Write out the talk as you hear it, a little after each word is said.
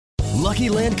Lucky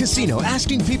Land Casino,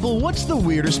 asking people, what's the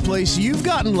weirdest place you've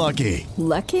gotten lucky?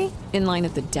 Lucky? In line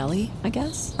at the deli, I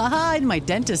guess? Aha, in my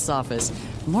dentist's office.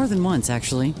 More than once,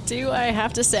 actually. Do I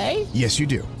have to say? Yes, you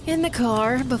do. In the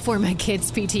car before my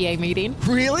kids' PTA meeting.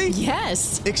 Really?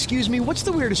 Yes. Excuse me, what's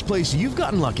the weirdest place you've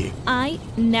gotten lucky? I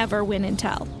never win and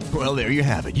tell. Well, there you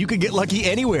have it. You can get lucky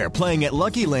anywhere, playing at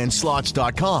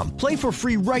LuckyLandSlots.com. Play for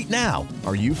free right now.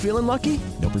 Are you feeling lucky?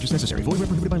 No purchase necessary. Void where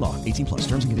prohibited by law. 18 plus.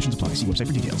 Terms and conditions apply. See website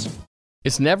for details.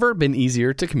 It's never been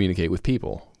easier to communicate with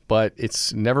people, but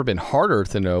it's never been harder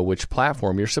to know which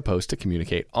platform you're supposed to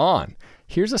communicate on.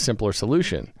 Here's a simpler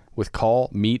solution. With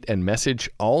call, meet, and message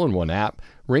all in one app,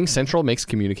 RingCentral makes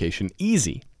communication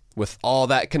easy. With all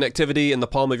that connectivity in the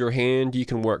palm of your hand, you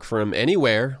can work from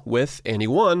anywhere, with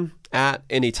anyone, at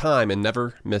any time, and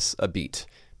never miss a beat.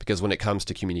 Because when it comes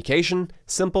to communication,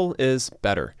 simple is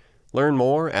better. Learn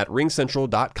more at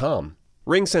ringcentral.com.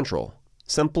 RingCentral.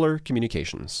 Simpler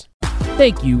communications.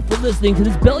 Thank you for listening to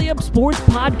this Belly Up Sports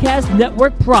Podcast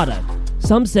Network product.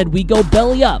 Some said we go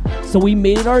belly up, so we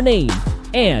made it our name.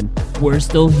 And we're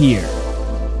still here.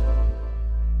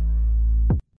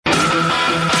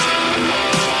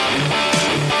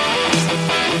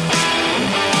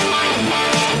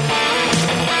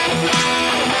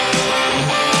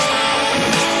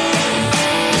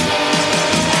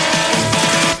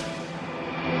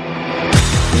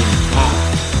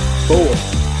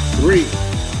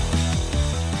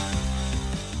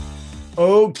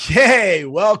 Okay,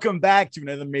 welcome back to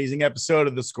another amazing episode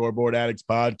of the Scoreboard Addicts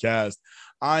podcast.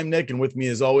 I'm Nick, and with me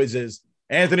as always is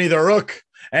Anthony the Rook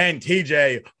and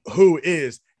TJ, who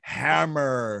is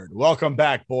hammered. Welcome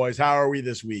back, boys. How are we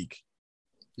this week?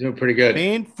 Doing pretty good.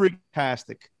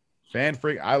 Fan-freak-tastic.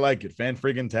 I like it.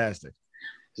 Fan-freaking-tastic.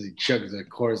 He chugs a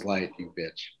Coors Light, you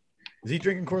bitch. Is he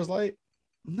drinking Coors Light?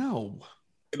 No.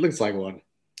 It looks like one.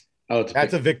 Oh,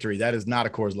 that's a victory. That is not a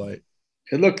Coors Light.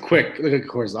 It looked quick. Look at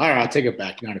Coors Light. All right, I'll take it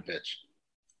back. You're not a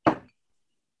bitch.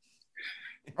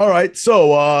 All right,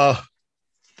 so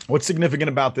what's significant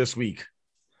about this week?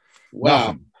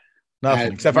 Wow.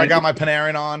 Nothing. Except for I got my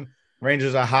Panarin on.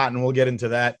 Rangers are hot, and we'll get into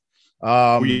that.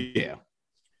 Yeah.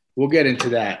 We'll get into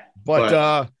that.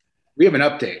 But we have an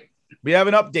update. We have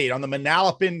an update on the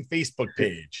Manalapan Facebook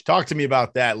page. Talk to me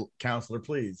about that, counselor,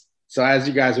 please. So as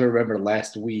you guys will remember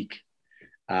last week,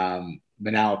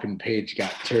 Manalapan page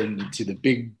got turned into the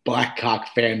Big Blackhawk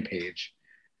fan page.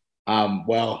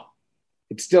 Well,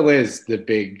 it still is the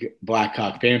Big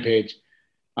Blackhawk fan page,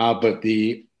 but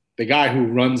the guy who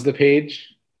runs the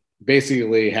page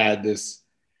basically had this.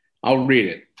 I'll read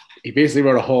it. He basically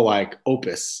wrote a whole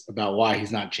opus about why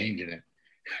he's not changing it.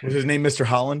 Was his name Mr.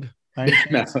 Holland?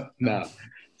 No.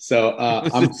 So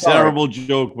I'm a terrible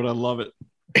joke, but I love it.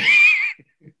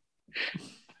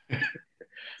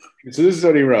 So this is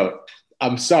what he wrote.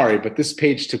 I'm sorry, but this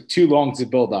page took too long to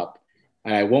build up,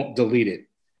 and I won't delete it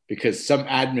because some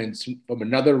admins from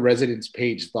another resident's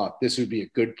page thought this would be a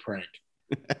good prank.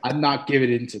 I'm not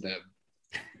giving in to them.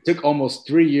 It took almost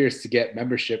 3 years to get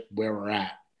membership where we're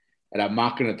at, and I'm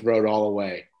not going to throw it all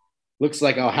away. Looks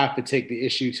like I'll have to take the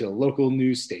issue to a local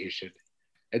news station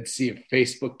and see if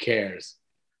Facebook cares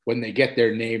when they get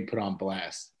their name put on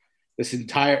blast. This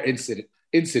entire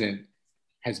incident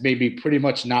has made me pretty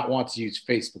much not want to use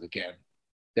Facebook again.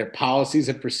 Their policies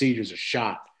and procedures are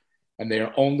shot, and they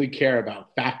only care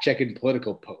about fact-checking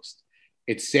political posts.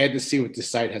 It's sad to see what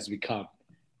this site has become.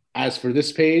 As for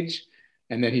this page,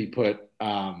 and then he put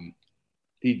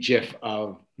the GIF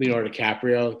of Leonardo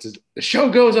DiCaprio. It says, the show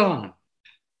goes on.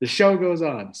 The show goes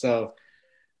on. So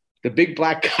the Big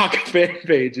Blackhawk fan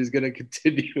page is going to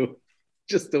continue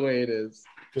just the way it is.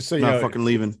 Just so you know, fucking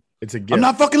leaving. It's a GIF. I'm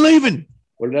not fucking leaving.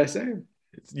 What did I say?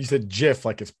 You said GIF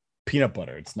like it's peanut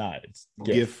butter. It's not. It's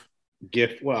GIF.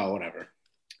 Well, whatever.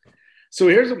 So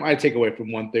here's what my takeaway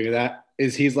from one thing of that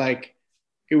is he's like,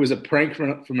 it was a prank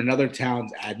from another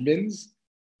town's admins.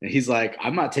 And he's like,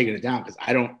 I'm not taking it down because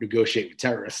I don't negotiate with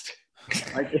terrorists.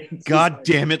 God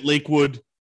damn it, Lakewood.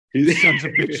 These sons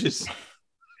of bitches.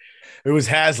 It was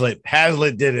Hazlitt.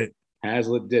 Hazlitt did it. I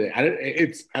love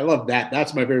that.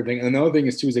 That's my favorite thing. And the other thing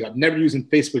is too, is like, I'm never using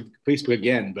Facebook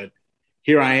again, but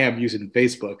here I am using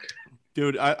Facebook.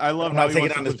 Dude, I love how he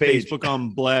wants to put Facebook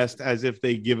on blast as if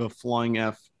they give a flying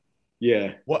F.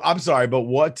 Yeah. Well, I'm sorry, but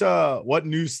what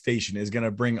news station is going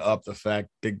to bring up the fact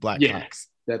Big Blackhawks? Yeah,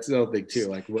 that's the other thing too.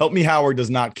 Like, Help Me Howard does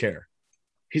not care.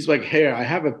 He's like, hey, I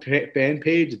have a fan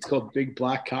page. It's called Big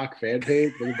Blackhawk fan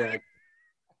page. And he's like,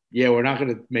 yeah, we're not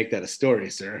going to make that a story,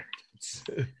 sir. It's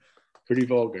pretty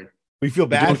vulgar. We feel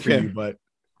bad for you, but.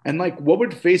 And like, what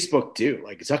would Facebook do?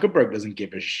 Like, Zuckerberg doesn't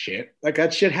give a shit. Like,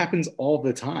 that shit happens all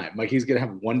the time. Like, he's going to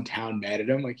have one town mad at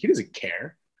him. Like, he doesn't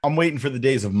care. I'm waiting for the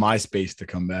days of MySpace to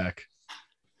come back,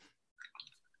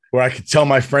 where I could tell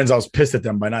my friends I was pissed at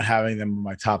them by not having them in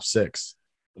my top 6.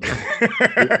 And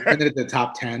then at the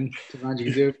top 10,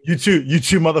 you do. You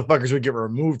two motherfuckers would get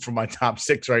removed from my top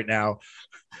 6 right now,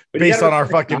 based on our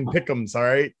fucking pick'ems. All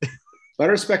right. But I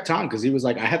respect Tom because he was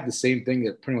like, I had the same thing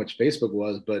that pretty much Facebook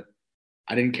was, but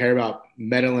I didn't care about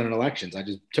meddling in elections. I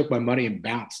just took my money and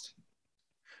bounced.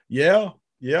 Yeah.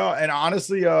 And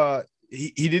honestly,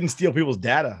 he didn't steal people's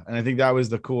data. And I think that was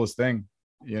the coolest thing,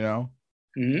 that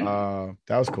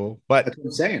was cool. But that's what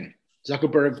I'm saying.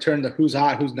 Zuckerberg turned the who's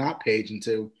hot, who's not page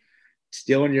into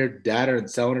stealing your data and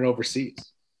selling it overseas.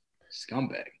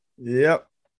 Scumbag. Yep.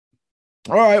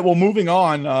 All right. Well, moving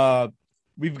on.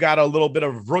 We've got a little bit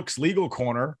of Rook's legal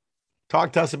corner.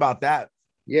 Talk to us about that.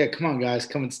 Yeah, come on, guys.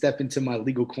 Come and step into my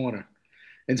legal corner,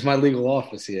 into my legal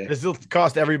office here. This will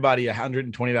cost everybody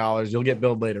 $120. You'll get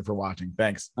billed later for watching.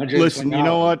 Thanks. Listen, you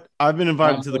know what? I've been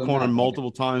invited to the corner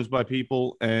multiple times by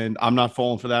people, and I'm not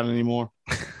falling for that anymore.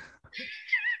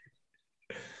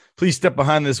 Please step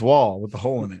behind this wall with the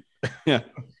hole in it. Yeah.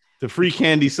 The free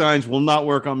candy signs will not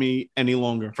work on me any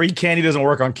longer. Free candy doesn't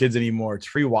work on kids anymore. It's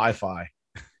free Wi-Fi.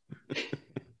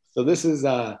 So this is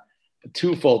a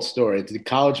twofold story. It's a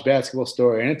college basketball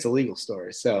story and it's a legal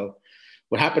story. So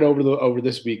what happened over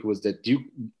this week was that Duke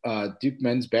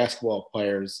men's basketball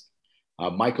players,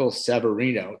 Michael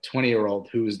Severino, 20-year-old,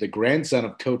 who is the grandson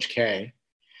of Coach K,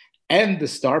 and the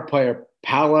star player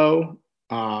Paolo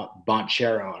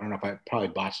Bonchero. I don't know if I probably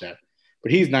botched that,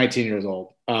 but he's 19 years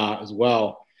old as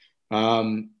well.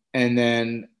 And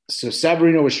then so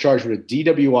Severino was charged with a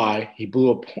DWI. He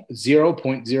blew a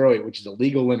 0.08, which is a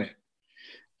legal limit.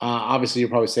 Obviously, you're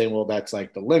probably saying, well, that's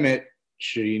like the limit.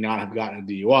 Should he not have gotten a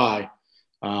DUI?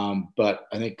 But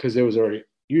I think because there was already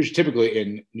usually typically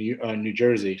in New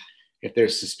Jersey, if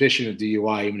there's suspicion of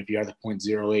DUI, even if you have the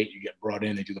 0.08, you get brought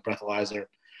in, they do the breathalyzer.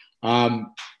 And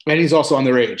he's also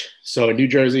underage. So in New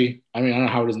Jersey, I don't know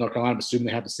how it is in North Carolina, I'm assuming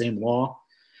they have the same law.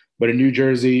 But in New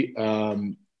Jersey,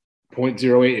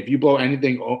 0.08, if you blow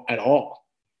anything at all,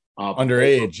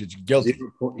 underage, it's guilty.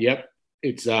 Yep.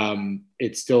 It's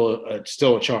still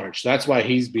a charge. So that's why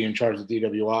he's being charged with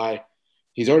DWI.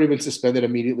 He's already been suspended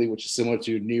immediately, which is similar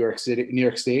to New York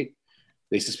State.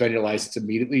 They suspend your license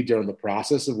immediately during the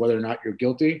process of whether or not you're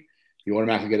guilty. You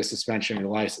automatically get a suspension of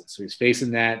your license. So he's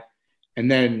facing that. And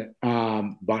then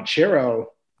Banchero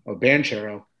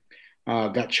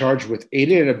got charged with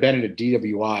aiding and abetting a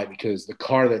DWI because the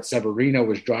car that Severino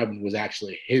was driving was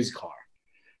actually his car.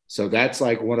 So that's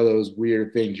like one of those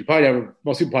weird things.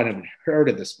 Most people probably haven't heard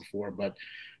of this before, but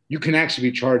you can actually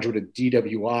be charged with a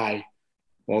DWI.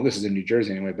 Well, this is in New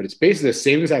Jersey anyway, but it's basically the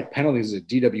same exact penalties as a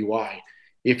DWI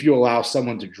if you allow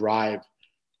someone to drive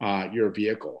your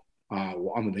vehicle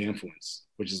under the influence,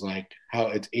 which is like how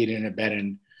it's aiding and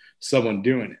abetting someone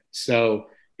doing it. So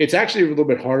it's actually a little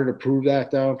bit harder to prove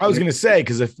that, though. I was going to say,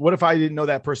 because what if I didn't know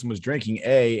that person was drinking,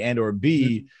 A, and or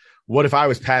B, what if I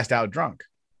was passed out drunk?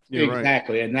 Yeah,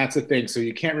 exactly. Right. And that's the thing. So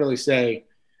you can't really say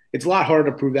it's a lot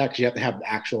harder to prove that because you have to have the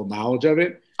actual knowledge of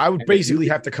it. I would basically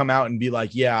have to come out and be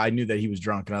like, yeah, I knew that he was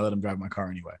drunk and I let him drive my car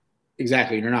anyway.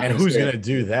 Exactly. You're not. And who's going to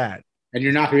do that? And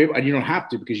you're not going to be able, and you don't have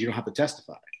to because you don't have to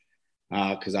testify.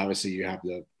 Because obviously you have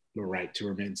the right to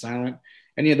remain silent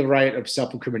and you have the right of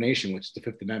self-incrimination, which is the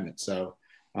Fifth Amendment. So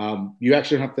you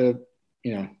actually have to,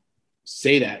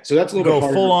 say that. So that's a little bit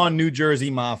harder. Full on New Jersey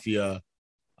mafia.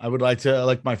 I would like to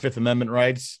elect my Fifth Amendment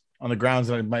rights on the grounds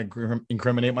that I might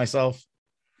incriminate myself.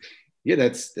 Yeah,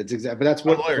 that's exactly. But that's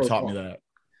what my lawyer taught me that.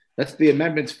 That's the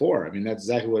amendments for. I mean, that's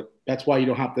exactly that's why you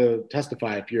don't have to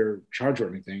testify if you're charged or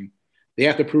anything. They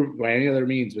have to prove by any other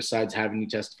means besides having you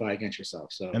testify against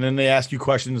yourself. So, and then they ask you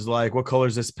questions like, "What color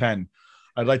is this pen?"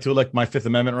 I'd like to elect my Fifth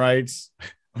Amendment rights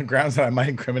on grounds that I might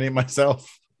incriminate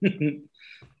myself.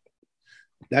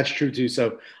 That's true too.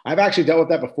 So I've actually dealt with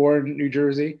that before in New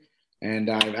Jersey, and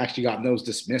I've actually gotten those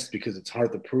dismissed because it's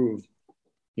hard to prove.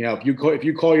 If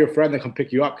you call your friend to come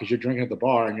pick you up because you're drinking at the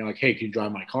bar and you're like, "Hey, can you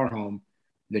drive my car home?"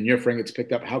 Then your friend gets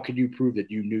picked up. How could you prove that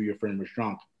you knew your friend was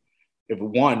drunk? If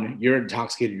one, you're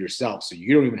intoxicated yourself, so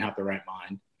you don't even have the right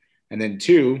mind. And then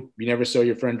two, you never saw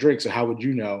your friend drink, so how would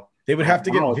you know? They would have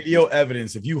to get video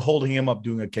evidence of you holding him up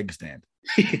doing a kickstand.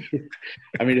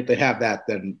 I mean, if they have that,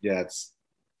 then yeah,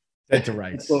 that's a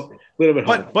right. A little bit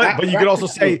hard. But you could also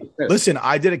say, listen,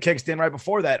 I did a kickstand right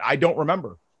before that. I don't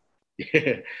remember.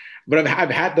 Yeah. But I've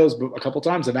had those a couple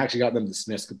times. I've actually gotten them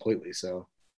dismissed completely. So,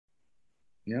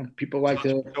 people like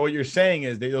to. So what you're saying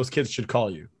is those kids should call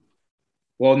you.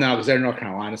 Well, no, because they're in North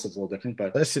Carolina, so it's a little different.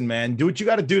 But listen, man, do what you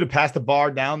got to do to pass the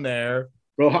bar down there.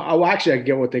 Bro, actually, I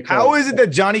get what they call How is it that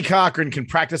Johnny Cochran can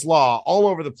practice law all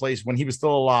over the place when he was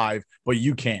still alive, but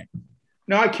you can't?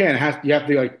 No, I can't. You have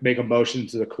to like make a motion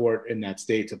to the court in that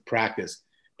state to practice.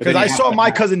 Because I saw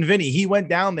my cousin Vinny. He went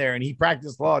down there and he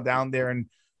practiced law down there in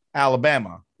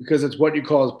Alabama. Because it's what you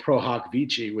call pro hoc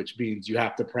vici, which means you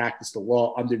have to practice the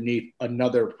law underneath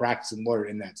another practicing lawyer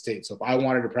in that state. So if I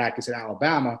wanted to practice in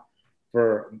Alabama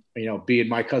for, being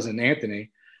my cousin Anthony,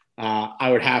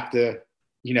 I would have to,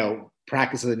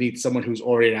 practice underneath someone who's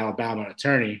already an Alabama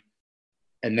attorney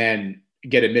and then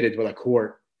get admitted to a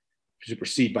court to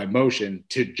proceed by motion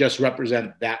to just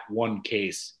represent that one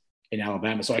case in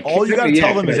Alabama. So all you got to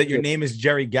tell them is that your name is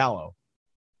Jerry Gallo.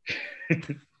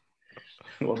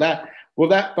 Well,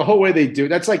 the whole way they do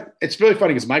that's like, it's really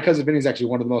funny because My Cousin Vinny is actually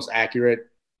one of the most accurate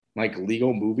like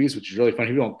legal movies, which is really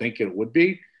funny. People don't think it would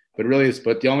be, but it really is.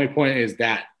 But the only point is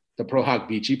that the pro hoc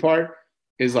vici part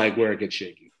is like where it gets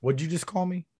shaky. What'd you just call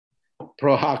me?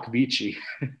 Pro hoc vici.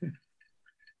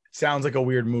 Sounds like a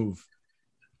weird move.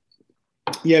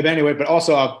 Yeah, but anyway, but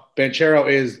also Banchero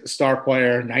is a star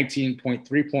player,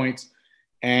 19.3 points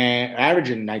and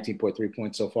averaging 19.3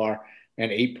 points so far and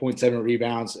 8.7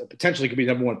 rebounds. Potentially could be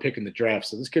number one pick in the draft.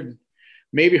 So this could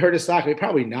maybe hurt his stock. Maybe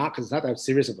probably not because it's not that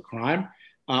serious of a crime.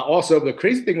 Also, the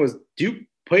crazy thing was Duke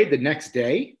played the next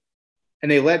day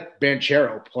and they let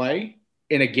Banchero play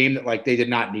in a game that like they did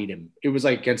not need him. It was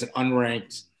like against an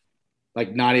unranked,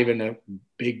 like not even a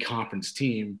big conference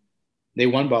team. They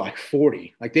won by like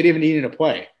 40. Like they didn't even need him to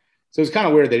play. So it's kind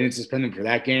of weird they didn't suspend him for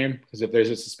that game because if there's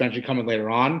a suspension coming later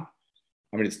on,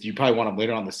 I mean, you probably want him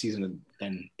later on the season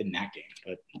than in that game.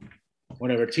 But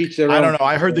whatever, teach their own. I don't know.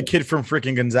 I heard the kid from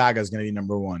freaking Gonzaga is going to be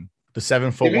number one. The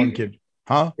 7'1" kid.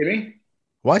 Huh? Timmy?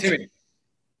 What?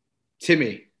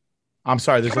 Timmy. I'm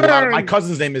sorry. There's a lot. My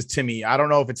cousin's name is Timmy. I don't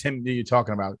know if it's him that you're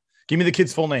talking about. Give me the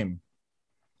kid's full name.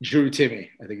 Drew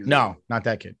Timmy, I think. No, not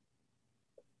that kid.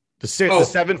 The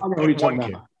 7'1"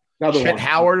 kid. Chet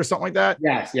Howard or something like that?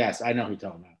 Yes. I know who you're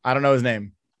talking about. I don't know his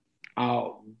name.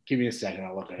 I'll give me a second.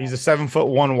 I'll look at it. He's a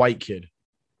 7'1" white kid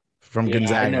from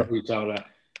Gonzaga. I know who you're talking about.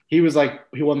 He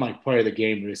won like player of the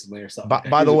game recently or something.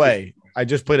 By the way, I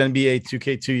just played NBA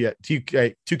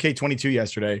 2K22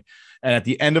 yesterday. And at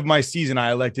the end of my season,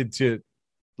 I elected to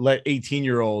let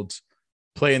 18-year-olds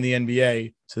play in the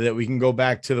NBA so that we can go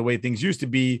back to the way things used to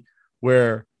be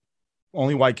where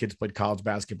only white kids played college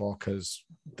basketball because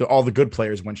all the good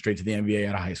players went straight to the NBA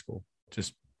out of high school.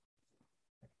 Just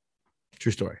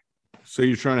true story. So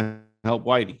you're trying to help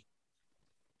Whitey?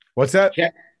 What's that?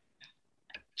 I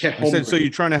said, so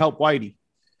you're trying to help Whitey?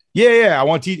 Yeah. I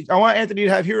want Anthony to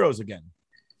have heroes again.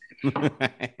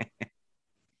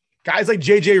 Guys like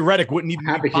JJ Redick wouldn't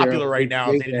even be popular right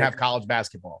now if they didn't have college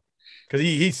basketball because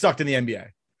he sucked in the NBA.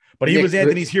 But he was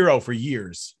Anthony's hero for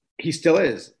years. He still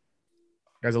is.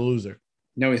 Guy's a loser.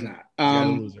 No, he's not. A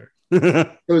loser.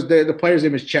 It was the player's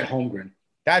name is Chet Holmgren.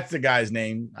 That's the guy's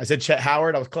name. I said Chet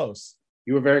Howard. I was close.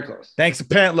 You were very close. Thanks to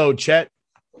pant load, Chet.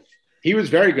 He was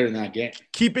very good in that game.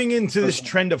 Keeping into this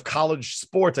trend of college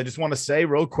sports, I just want to say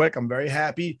real quick, I'm very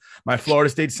happy. My Florida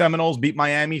State Seminoles beat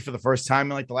Miami for the first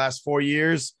time in like the last 4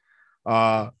 years.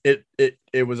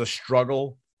 It was a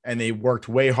struggle and they worked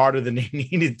way harder than they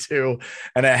needed to.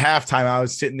 And at halftime, I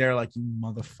was sitting there like, you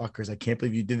motherfuckers, I can't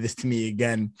believe you did this to me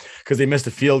again because they missed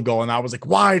a field goal. And I was like,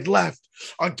 wide left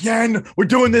again. We're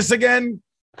doing this again.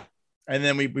 And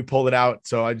then we pulled it out.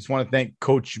 So I just want to thank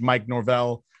Coach Mike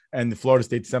Norvell and the Florida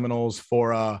State Seminoles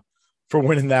for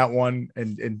winning that one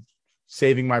and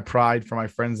saving my pride for my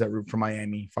friends that root for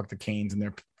Miami. Fuck the Canes and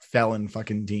their felon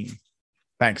fucking team.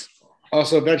 Thanks.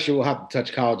 Also, eventually we'll have to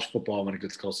touch college football when it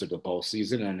gets closer to bowl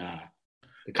season. And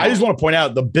I just want to point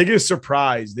out the biggest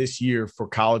surprise this year for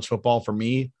college football for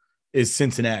me is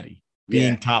Cincinnati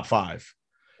being top 5.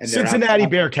 And Cincinnati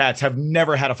Bearcats have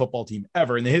never had a football team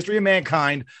ever in the history of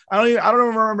mankind. I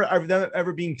don't remember them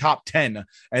ever being top 10.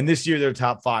 And this year they're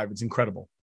top 5. It's incredible.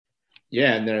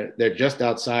 Yeah, and they're just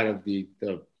outside of the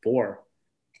 4,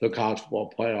 the college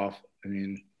football playoff. I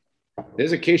mean,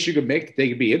 there's a case you could make that they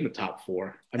could be in the top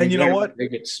 4. I mean, and you know what? They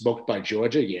get smoked by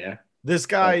Georgia. Yeah. This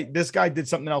guy did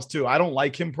something else too. I don't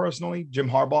like him personally. Jim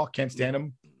Harbaugh, can't stand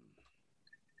him.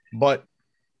 But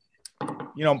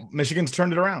Michigan's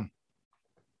turned it around.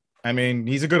 I mean,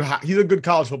 he's a good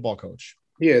college football coach.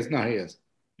 He is. No, he is.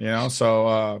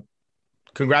 So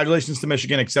congratulations to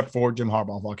Michigan, except for Jim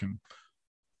Harbaugh. Fuck him.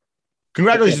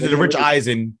 Congratulations to Rich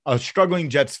Eisen, a struggling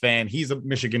Jets fan. He's a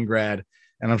Michigan grad,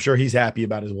 and I'm sure he's happy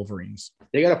about his Wolverines.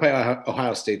 They got to play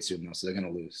Ohio State soon, though, so they're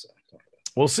going to lose. So.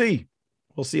 We'll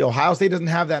see. Ohio State doesn't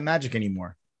have that magic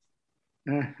anymore.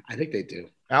 I think they do.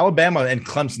 Alabama and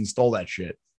Clemson stole that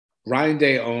shit. Ryan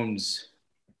Day owns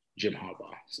Jim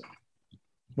Harbaugh. So.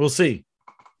 We'll see.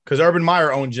 Because Urban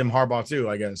Meyer owned Jim Harbaugh too,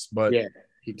 I guess. But yeah,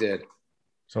 he did.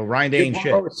 So Ryan Day ain't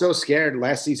shit. Harbaugh was so scared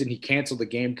last season he canceled the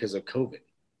game because of COVID.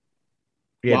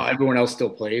 Yeah. While everyone else still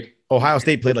played. Ohio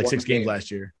State played like 6 games last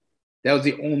year. That was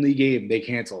the only game they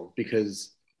canceled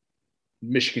because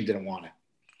Michigan didn't want it.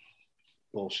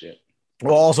 Bullshit.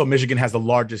 Well, also Michigan has the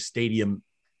largest stadium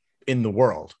in the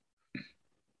world.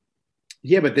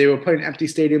 Yeah, but they were playing empty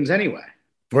stadiums anyway.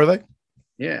 Were they?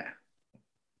 Yeah.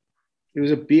 It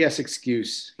was a BS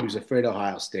excuse. He was afraid of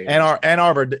Ohio State. Ann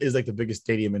Arbor is like the biggest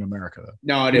stadium in America, though.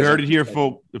 No, it You isn't. heard it here,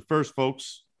 folks. The first,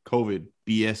 folks. COVID,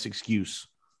 BS excuse.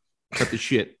 Cut the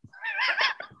shit.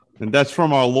 And that's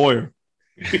from our lawyer.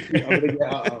 I'm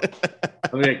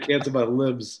gonna get canceled by the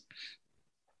libs.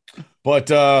 But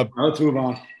let's move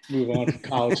on. Move on to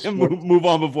college. move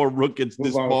on before Rook gets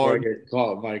disbarred.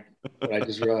 Mike. But I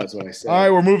just realized what I said. all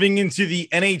right, we're moving into the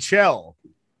NHL.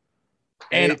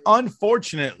 And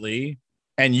unfortunately,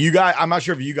 and you guys, I'm not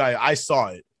sure if you guys, I saw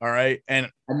it. All right. And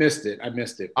I missed it.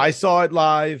 I saw it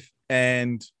live,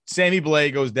 and Sammy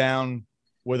Blais goes down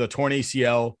with a torn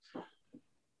ACL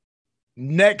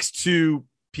next to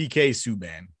PK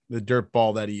Subban, the dirt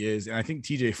ball that he is. And I think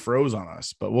TJ froze on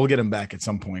us, but we'll get him back at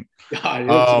some point.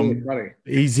 Really funny.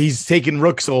 He's taking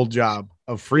Rook's old job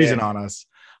of freezing on us.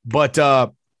 But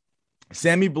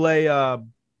Sammy Blais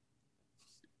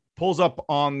pulls up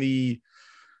on the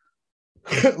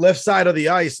left side of the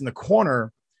ice in the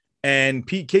corner, and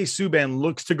PK Subban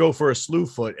looks to go for a slew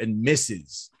foot and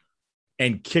misses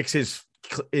and kicks his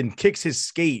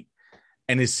skate,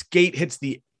 and his skate hits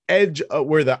the edge of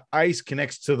where the ice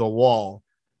connects to the wall,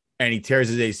 and he tears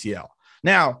his ACL.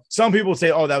 Now, some people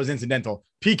say, oh, that was incidental.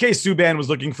 PK Subban was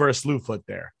looking for a slew foot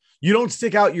there. You don't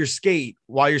stick out your skate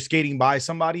while you're skating by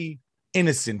somebody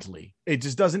innocently. It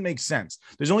just doesn't make sense.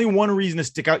 There's only one reason to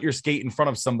stick out your skate in front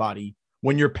of somebody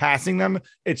when you're passing them.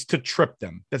 It's to trip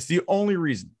them. That's the only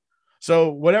reason. So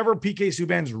whatever PK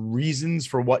Subban's reasons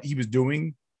for what he was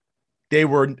doing, they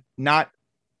were not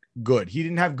good. He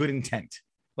didn't have good intent.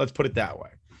 Let's put it that way.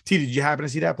 T, did you happen to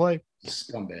see that play?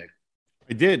 Scumbag.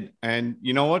 I did. And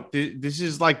you know what? This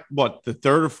is like, what, the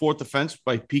third or fourth offense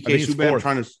by PK Subban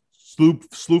trying to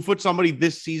slew foot somebody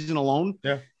this season alone?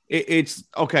 Yeah. It's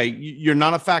okay. You're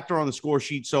not a factor on the score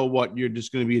sheet. So what? You're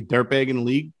just going to be a dirtbag in the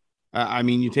league? I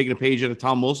mean, you're taking a page out of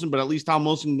Tom Wilson, but at least Tom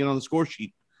Wilson can get on the score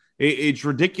sheet. It's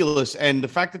ridiculous. And the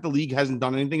fact that the league hasn't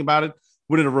done anything about it,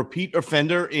 with a repeat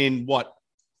offender in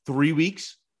 3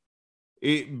 weeks?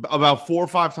 About 4 or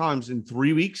 5 times in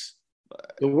 3 weeks.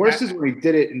 The worst is when he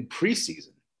did it in preseason.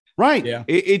 Right. Yeah.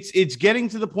 It's getting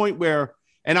to the point where,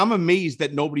 and I'm amazed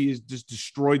that nobody has just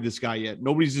destroyed this guy yet.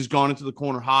 Nobody's just gone into the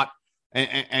corner hot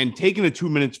and taken the 2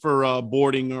 minutes for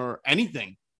boarding or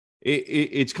anything.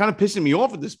 It's kind of pissing me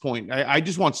off at this point. I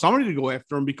just want somebody to go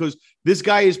after him because this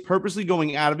guy is purposely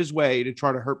going out of his way to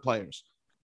try to hurt players.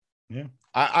 Yeah.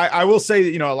 I will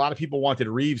say that, a lot of people wanted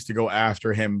Reeves to go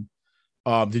after him.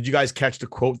 Did you guys catch the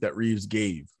quote that Reeves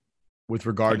gave with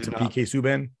regard to PK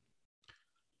Subban?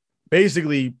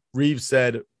 Basically, Reeves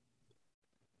said,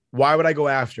 why would I go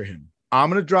after him? I'm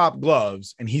going to drop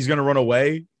gloves and he's going to run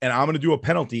away, and I'm going to do a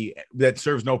penalty that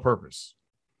serves no purpose.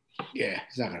 Yeah,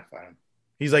 he's not going to fight him.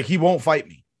 He's like, he won't fight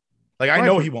me. Like, I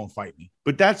know he won't fight me.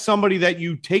 But that's somebody that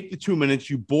you take the 2 minutes,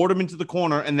 you board him into the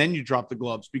corner, and then you drop the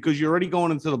gloves because you're already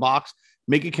going into the box.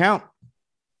 Make it count.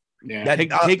 Yeah,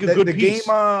 take a good piece.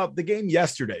 The game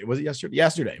yesterday, was it yesterday?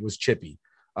 Yesterday was chippy,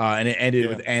 and it ended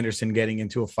with Anderson getting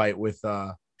into a fight with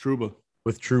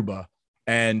Trouba.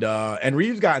 And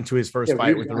Reeves got into his first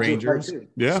fight with the Rangers.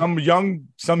 Yeah, some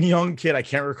young kid, I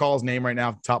can't recall his name right now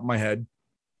off the top of my head.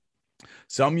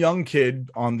 Some young kid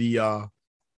on the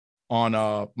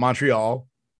Montreal.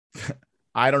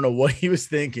 I don't know what he was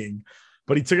thinking,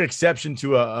 but he took exception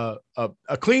to a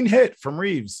clean hit from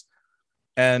Reeves.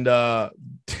 And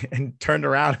turned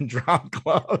around and dropped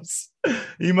gloves.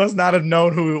 He must not have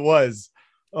known who it was.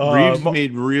 Reeves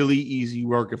made really easy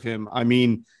work of him. I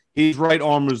mean, his right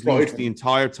arm was loose the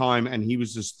entire time, and he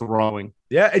was just throwing.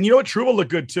 Yeah, and you know what? Trouba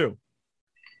looked good too.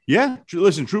 Yeah,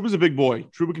 listen, Trouba's a big boy.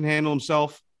 Trouba can handle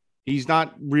himself. He's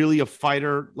not really a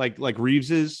fighter like Reeves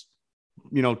is,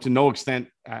 to no extent.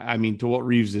 I mean, to what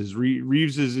Reeves is.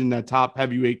 Reeves is in that top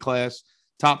heavyweight class,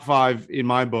 top 5 in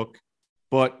my book.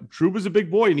 But Trouba's a big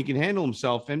boy and he can handle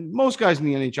himself. And most guys in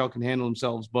the NHL can handle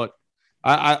themselves. But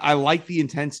I like the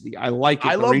intensity. I like it.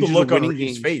 I love the look on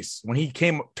his face when he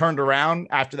turned around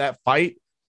after that fight.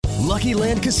 Lucky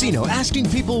Land Casino, asking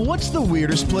people, what's the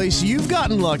weirdest place you've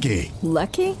gotten lucky?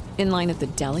 Lucky? In line at the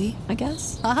deli, I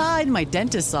guess? Haha, in my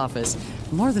dentist's office.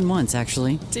 More than once,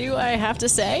 actually. Do I have to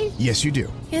say? Yes, you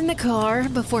do. In the car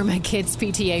before my kids'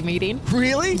 PTA meeting.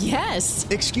 Really? Yes.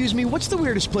 Excuse me, what's the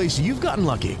weirdest place you've gotten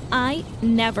lucky? I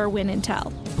never win and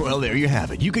tell. Well, there you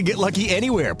have it. You can get lucky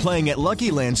anywhere, playing at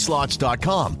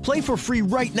LuckyLandSlots.com. Play for free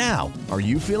right now. Are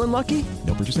you feeling lucky?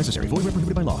 No purchase necessary. Void where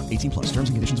prohibited by law. 18 plus. Terms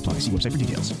and conditions apply. See website for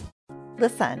details.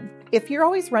 Listen, if you're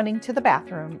always running to the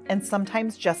bathroom and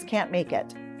sometimes just can't make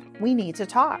it, we need to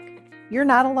talk. You're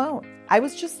not alone. I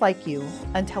was just like you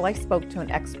until I spoke to an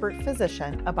expert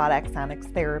physician about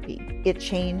Axonics therapy. It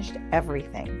changed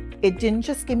everything. It didn't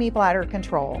just give me bladder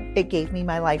control, it gave me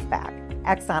my life back.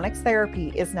 Axonics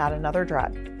therapy is not another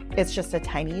drug. It's just a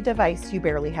tiny device you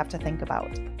barely have to think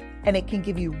about. And it can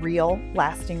give you real,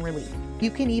 lasting relief. You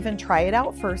can even try it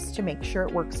out first to make sure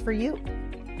it works for you.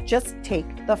 Just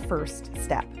take the first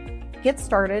step. Get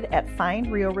started at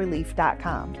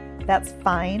findrealrelief.com. That's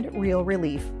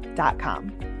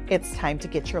findrealrelief.com. It's time to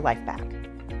get your life back.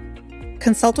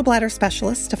 Consult a bladder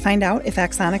specialist to find out if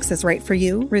Axonics is right for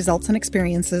you. Results and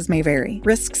experiences may vary.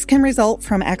 Risks can result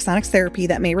from Axonics therapy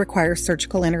that may require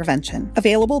surgical intervention.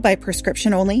 Available by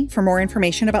prescription only. For more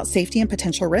information about safety and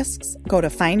potential risks, go to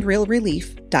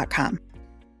findrealrelief.com.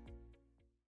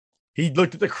 He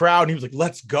looked at the crowd and he was like,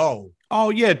 let's go. Oh,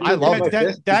 yeah. I love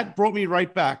that brought me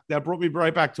right back. That brought me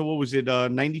right back to, what was it,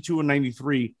 92 and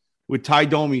 93 with Ty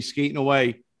Domi skating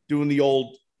away, doing the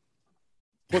old,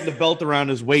 putting the belt around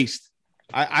his waist.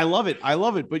 I love it. I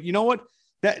love it. But you know what?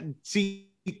 With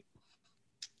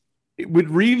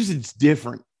Reeves, it's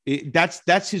different.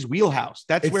 That's his wheelhouse.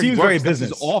 That's where he works. Very that's business.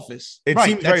 His office. It right.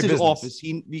 seems That's very his business. office.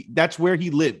 That's where he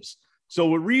lives. So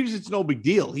with Reeves, it's no big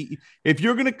deal. If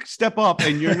you're going to step up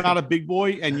and you're not a big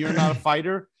boy and you're not a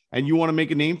fighter and you want to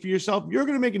make a name for yourself, you're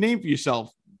going to make a name for yourself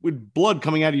with blood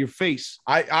coming out of your face.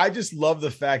 I just love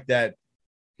the fact that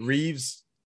Reeves,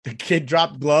 the kid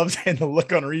dropped gloves and the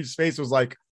look on Reeves' face was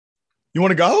like, you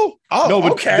want to go? Oh, no,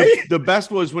 but okay. The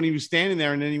best was when he was standing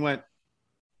there and then he went,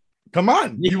 come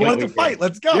on. You wanted to fight.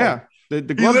 Let's go. Yeah. The he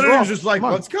gloves literally were was off. just like, Come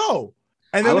on. let's go.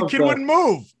 And then the kid wouldn't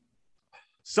move.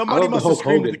 Somebody must have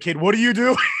screamed at the kid, what do you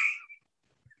do?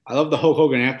 I love the Hulk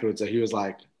Hogan afterwards that he was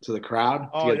like to the crowd.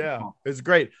 Oh, yeah. It's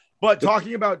great. But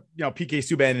talking about, PK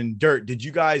Subban and dirt, did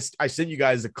you guys, I sent you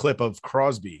guys a clip of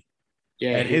Crosby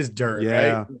and his dirt,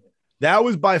 right? That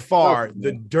was by far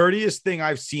the dirtiest thing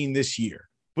I've seen this year.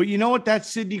 But you know what? That's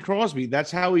Sidney Crosby. That's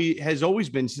how he has always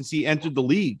been since he entered the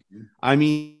league. I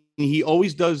mean, he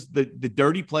always does the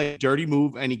dirty play, dirty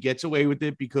move, and he gets away with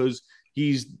it because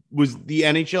was the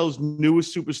NHL's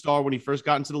newest superstar when he first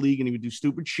got into the league, and he would do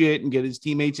stupid shit and get his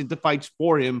teammates into fights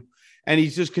for him. And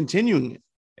he's just continuing it.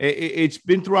 It's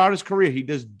been throughout his career. He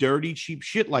does dirty, cheap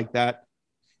shit like that.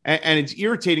 And it's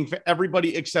irritating for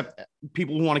everybody except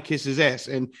people who want to kiss his ass.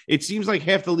 And it seems like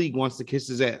half the league wants to kiss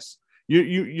his ass.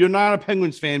 You're not a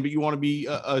Penguins fan, but you want to be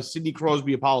a Sidney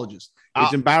Crosby apologist.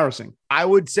 It's embarrassing. I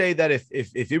would say that if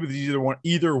it was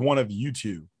either one of you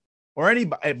two or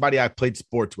anybody I played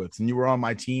sports with and you were on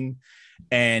my team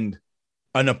and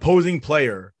an opposing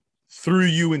player threw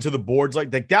you into the boards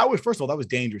like that was, first of all, that was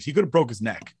dangerous. He could have broke his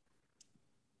neck.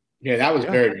 Yeah, that was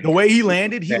very the way he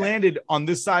landed on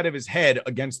this side of his head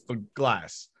against the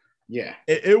glass. Yeah.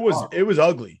 It was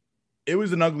ugly. It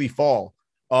was an ugly fall.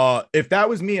 If that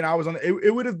was me and I was on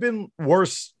it would have been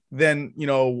worse than,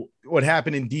 what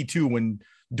happened in D2 when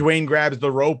Dwayne grabs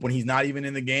the rope when he's not even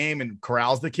in the game and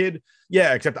corrals the kid.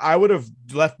 Yeah, except I would have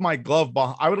left my glove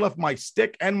behind. I would have left my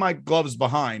stick and my gloves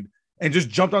behind and just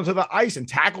jumped onto the ice and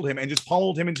tackled him and just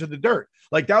pummeled him into the dirt.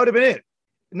 Like that would have been it.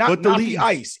 Not the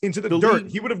ice, into the dirt.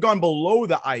 He would have gone below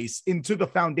the ice into the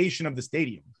foundation of the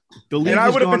stadium. And I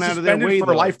would have been suspended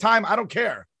for a lifetime. I don't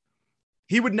care.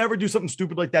 He would never do something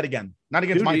stupid like that again. Not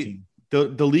against my team.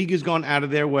 The league has gone out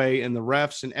of their way, and the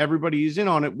refs and everybody is in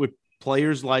on it with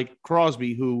players like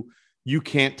Crosby, who you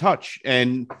can't touch.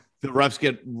 And the refs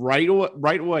get right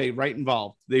away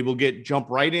involved. They will jump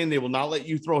right in. They will not let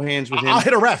you throw hands with him. I'll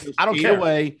hit a ref. I don't care.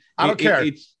 Away. I don't care.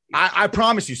 I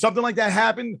promise you, something like that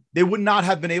happened, they would not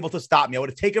have been able to stop me. I would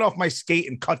have taken off my skate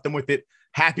and cut them with it,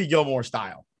 Happy Gilmore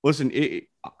style. Listen,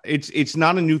 it's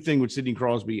not a new thing with Sidney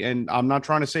Crosby, and I'm not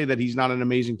trying to say that he's not an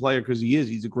amazing player because he is.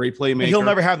 He's a great playmaker. He'll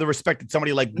never have the respect that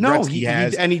somebody like Gretzky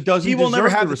has, and he doesn't. He will never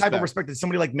have the type of respect that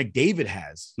somebody like McDavid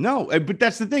has. No, but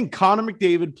that's the thing. Connor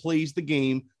McDavid plays the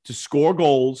game to score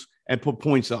goals and put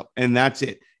points up, and that's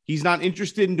it. He's not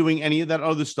interested in doing any of that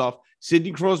other stuff.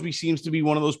 Sidney Crosby seems to be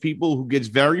one of those people who gets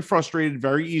very frustrated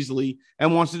very easily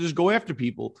and wants to just go after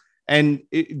people, and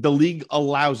the league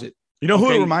allows it. You know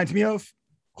who it reminds me of?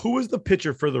 Who was the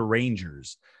pitcher for the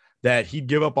Rangers that he'd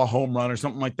give up a home run or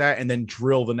something like that and then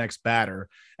drill the next batter.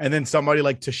 And then somebody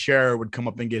like Teixeira would come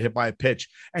up and get hit by a pitch.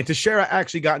 And Teixeira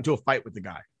actually got into a fight with the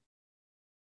guy.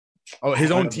 Oh, his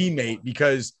own teammate,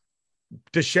 because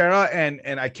Teixeira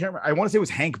and I can't remember, I want to say it was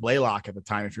Hank Blaylock at the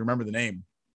time, if you remember the name,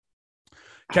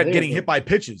 kept getting hit by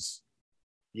pitches.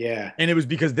 Yeah. And it was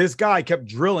because this guy kept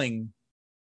drilling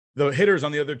the hitters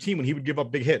on the other team when he would give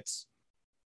up big hits.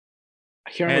 I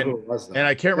can't remember who it was, though. And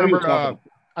I can't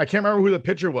remember who the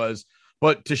pitcher was,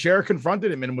 but Teixeira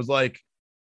confronted him and was like,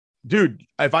 dude,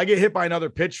 if I get hit by another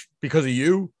pitch because of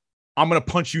you, I'm going to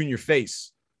punch you in your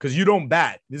face because you don't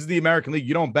bat. This is the American League.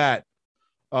 You don't bat.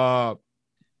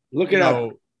 Look it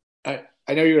up. I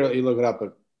know you look it up,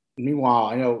 but meanwhile,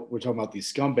 I know we're talking about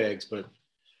these scumbags, but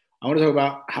I want to talk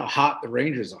about how hot the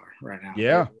Rangers are right now.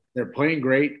 Yeah. They're playing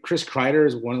great. Chris Kreider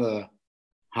is one of the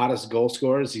hottest goal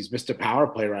scorers. He's missed a power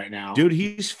play right now. Dude,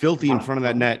 he's filthy in front of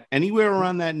that net. Anywhere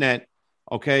around that net,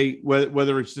 okay,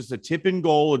 whether it's just a tip-in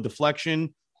goal, a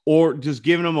deflection, or just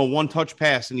giving him a one-touch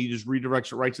pass and he just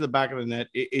redirects it right to the back of the net.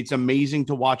 It's amazing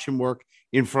to watch him work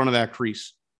in front of that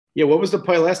crease. Yeah, what was the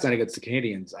play last night against the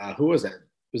Canadians? Who was that?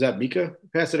 Was that Mika who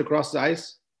passed it across the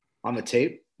ice on the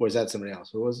tape? Or was that somebody else?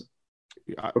 Who was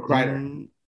it? Or Kreider?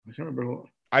 I can't remember who.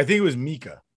 I think it was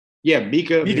Mika. Yeah,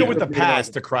 Mika with the pass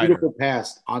to Kreider. Beautiful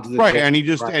pass onto the right, tape. and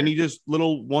he just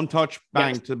little one-touch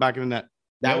bang to the back of the net.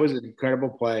 That was an incredible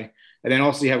play. And then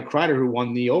also you have Kreider who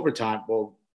won the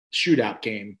shootout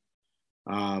game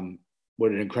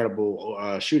with an incredible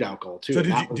shootout goal too. So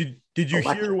did you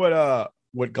hear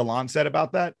what Gallant said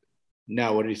about that?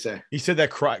 No, what did he say? He said that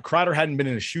Kreider hadn't been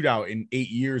in a shootout in 8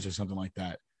 years or something like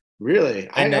that. Really?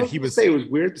 And that it was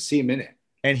weird to see him in it.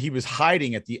 And he was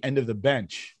hiding at the end of the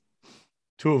bench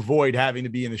to avoid having to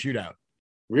be in the shootout.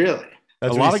 Really?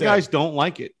 That's a lot of guys don't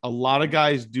like it. A lot of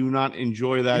guys do not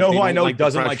enjoy that. You know who I know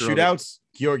doesn't like shootouts?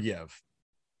 Georgiev.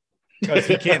 Because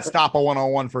he can't stop a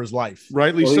one-on-one for his life.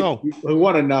 Rightly so. He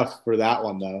won enough for that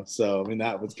one, though. So, I mean,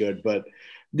 that was good. But,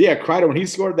 yeah, Kreider, when he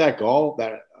scored that goal,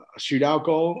 that shootout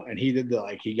goal, and he did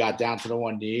he got down to the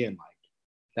one knee and,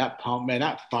 that pump, man,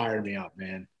 that fired me up,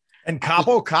 man. And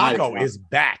Capo Caco is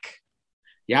back.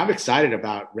 Yeah, I'm excited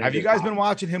about Rangers. Have you guys been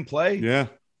watching him play? Yeah.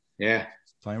 Yeah.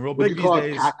 Playing real big these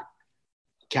days.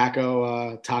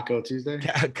 Caco Taco Tuesday?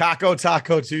 Caco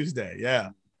Taco Tuesday, yeah.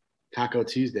 Taco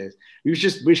Tuesdays. We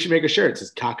should make a shirt that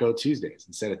says Caco Tuesdays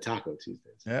instead of Taco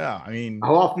Tuesdays. Yeah, I mean,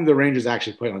 how often do the Rangers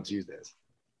actually play on Tuesdays?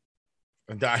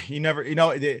 You never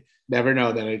know in the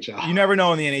NHL. You never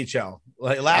know in the NHL.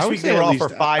 Like last week they were off for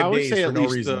 5 days for no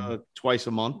reason. Twice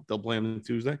a month they'll play on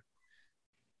Tuesday.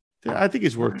 I think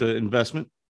it's worth the investment.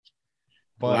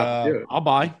 But I'll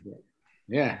buy.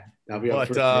 Yeah, that'll be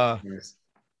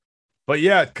but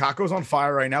yeah, Caco's on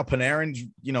fire right now. Panarin's,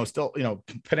 still,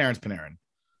 Panarin's Panarin.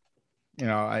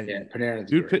 Panarin.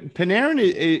 Dude, Panarin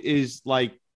is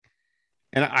like,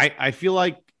 and I feel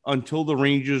like until the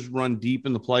Rangers run deep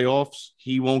in the playoffs,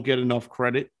 he won't get enough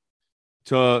credit.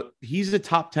 He's a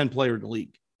top 10 player in the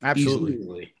league.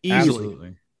 Absolutely.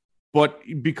 Easily. But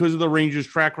because of the Rangers'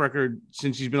 track record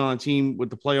since he's been on the team with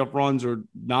the playoff runs or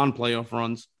non-playoff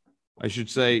runs, I should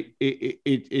say,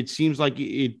 it seems like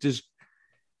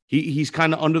he's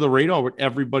kind of under the radar with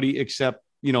everybody except,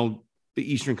 the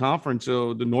Eastern Conference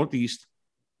or the Northeast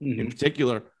in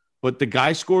particular. But the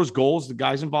guy scores goals. The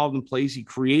guy's involved in plays. He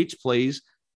creates plays.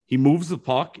 He moves the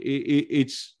puck.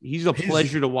 He's a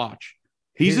pleasure to watch.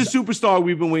 He's a superstar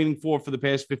we've been waiting for the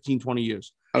past 15, 20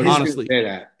 years. Honestly.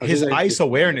 His ice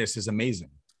awareness is amazing.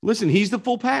 Listen, he's the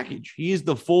full package. He is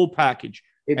the full package.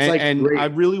 And I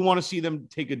really want to see them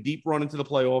take a deep run into the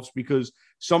playoffs because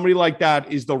somebody like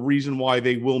that is the reason why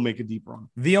they will make a deep run.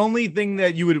 The only thing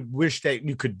that you would wish that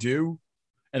you could do,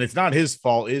 and it's not his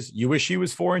fault, is you wish he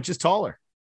was 4 inches taller.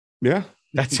 Yeah.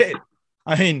 That's it.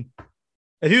 I mean,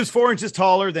 if he was 4 inches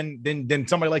taller, then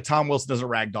somebody like Tom Wilson doesn't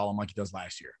ragdoll him like he does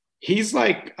last year. He's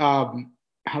like how when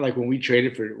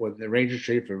the Rangers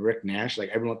traded for Rick Nash,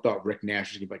 everyone thought Rick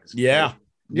Nash was gonna be like this. Yeah.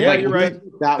 Yeah, you're right.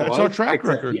 That's our track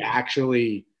record. He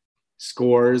actually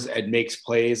scores and makes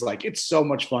plays. It's so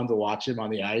much fun to watch him on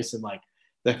the ice, and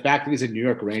the fact that he's a New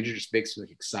York Ranger just makes me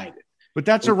excited. But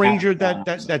that's a Ranger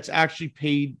that's actually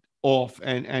paid off,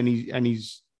 and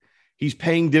he's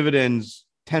paying dividends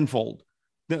tenfold.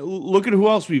 Look at who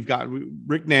else we've got.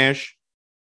 Rick Nash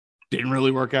didn't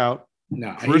really work out.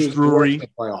 No, Chris Drury. The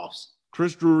playoffs.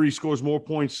 Chris Drury scores more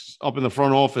points up in the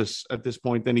front office at this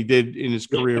point than he did in his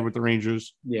career with the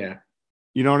Rangers. Yeah.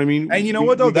 You know what I mean? And you know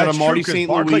what, though? That's Marty true, St.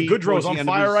 Barclay Louis Goodrow's on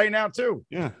fire right now, too.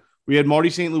 Yeah. We had Marty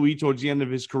St. Louis towards the end of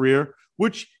his career,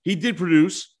 which he did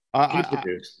produce,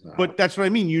 But that's what I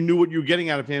mean. You knew what you were getting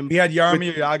out of him. He had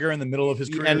Jaromir Jagr in the middle of his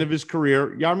career. End of his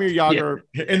career. Jaromir Jagr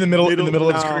in the middle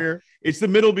of his career. It's the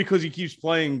middle because he keeps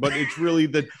playing, but it's really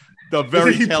the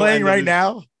very. Is he playing right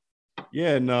now?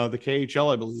 Yeah, in the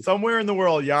KHL, I believe. Somewhere in the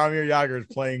world, Jaromir Jagr is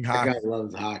playing hockey. That guy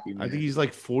loves hockey, man. I think he's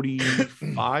like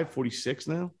 45, 46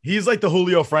 now. He's like the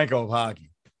Julio Franco of hockey.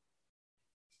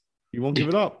 He won't give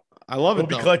it up. I love it.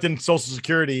 He'll be collecting Social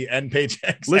Security and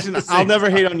paychecks. Listen, I'll never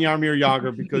hate on Jaromir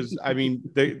Jagr because, I mean,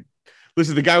 the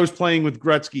guy was playing with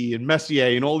Gretzky and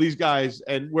Messier and all these guys,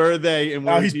 and where are they? And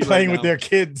now he's playing with their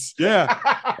kids. Yeah,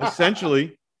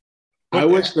 essentially. I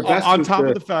wish the best on top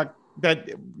of the fact that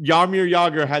Jaromir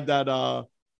Jagr had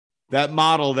that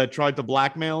model that tried to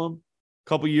blackmail him a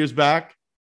couple years back.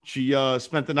 She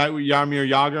spent the night with Jaromir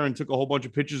Jagr and took a whole bunch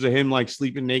of pictures of him like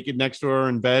sleeping naked next to her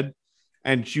in bed.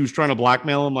 And she was trying to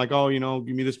blackmail him, like, oh, you know,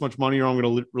 give me this much money or I'm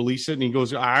going to release it. And he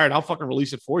goes, all right, I'll fucking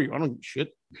release it for you. I don't give a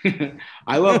shit.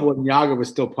 I love when Jagr was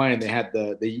still playing. They had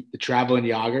the traveling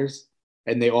Jagrs,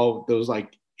 and those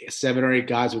like 7 or 8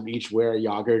 guys would each wear a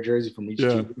Jagr jersey from each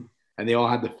team, and they all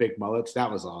had the fake mullets.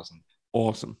 That was awesome.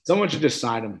 Awesome. Someone should just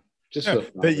sign them.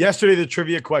 Yesterday, the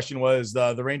trivia question was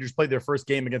the Rangers played their first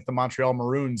game against the Montreal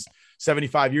Maroons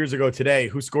 75 years ago today.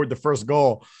 Who scored the first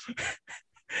goal?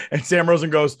 And Sam Rosen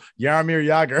goes, Jaromir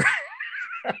Jagr.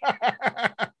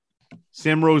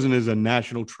 Sam Rosen is a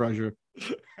national treasure.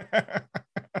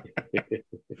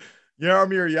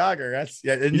 Jaromir Jagr. That's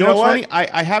And you know what's funny?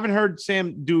 I haven't heard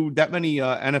Sam do that many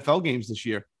NFL games this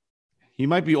year. He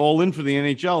might be all in for the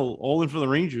NHL, all in for the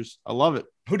Rangers. I love it.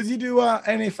 Who does he do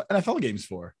NFL games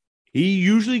for? He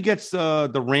usually gets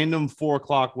the random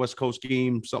 4:00 West Coast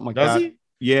game, something like that. Does he?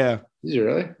 Yeah. Is he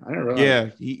really? I don't know. Yeah.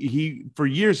 He for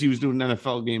years he was doing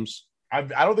NFL games. I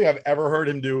don't think I've ever heard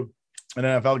him do an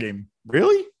NFL game.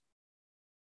 Really?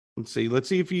 Let's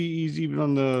see if he's even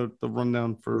on the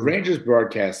rundown for Rangers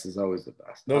broadcast is always the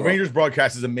best. The Rangers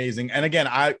broadcast is amazing. And again,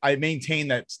 I maintain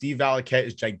that Steve Valiquette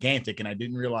is gigantic, and I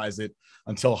didn't realize it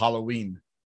until Halloween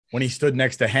when he stood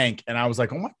next to Hank. And I was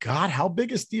like, oh my God, how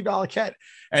big is Steve Valiquette?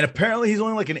 And apparently he's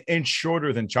only like an inch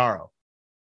shorter than Chara.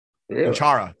 Really?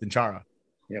 Than Chara.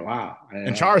 Yeah, wow.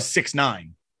 And Chara's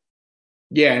 6'9".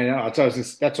 Yeah, I know.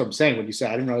 That's what I'm saying. When you said,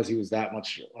 I didn't realize he was that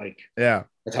much. Like, yeah,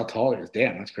 that's how tall he is.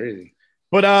 Damn, that's crazy.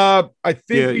 But I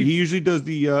think he usually does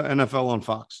the NFL on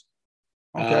Fox.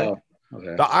 Okay.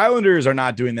 The Islanders are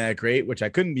not doing that great, which I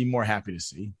couldn't be more happy to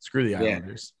see. Screw the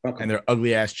Islanders and their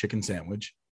ugly ass chicken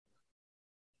sandwich.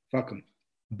 Fuck them.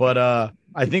 But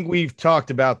I think we've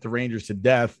talked about the Rangers to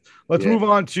death. Let's move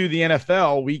on to the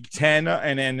NFL, Week 10,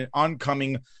 and then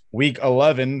oncoming Week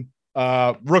 11.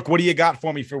 Rook, what do you got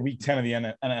for me for Week 10 of the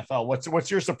NFL? What's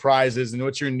your surprises and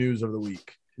what's your news of the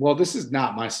week? Well, this is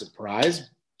not my surprise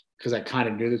because I kind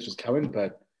of knew this was coming,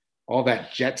 but all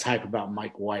that Jets hype about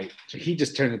Mike White, he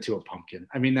just turned into a pumpkin.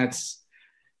 I mean, that's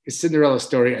his Cinderella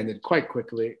story ended quite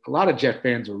quickly. A lot of Jet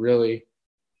fans were really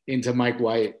into Mike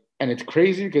White, and it's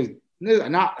crazy because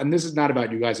this is not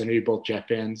about you guys. I know you're both Jet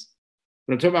fans,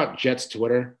 but I'm talking about Jets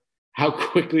Twitter, how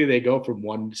quickly they go from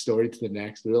one story to the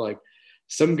next. They're like,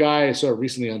 some guy I saw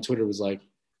recently on Twitter was like,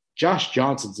 Josh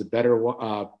Johnson's a better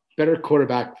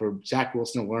quarterback for Zach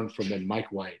Wilson to learn from than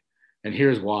Mike White. And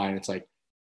here's why. And it's like,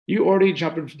 you already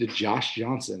jumped into Josh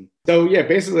Johnson. So, yeah,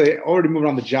 basically already moving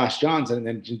on to Josh Johnson.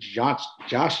 And then Josh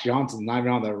Johnson's not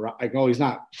even on the – he's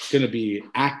not going to be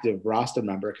active roster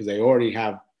member because they already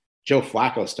have Joe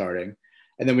Flacco starting.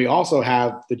 And then we also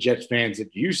have the Jets fans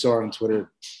that you saw on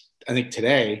Twitter, I think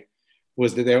today,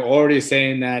 was that they're already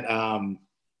saying that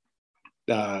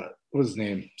what's his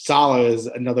name? Saleh is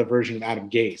another version of Adam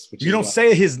Gase. You don't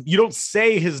say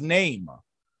his name.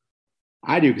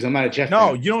 I do because I'm not a Jet fan.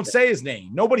 No, you don't say his name.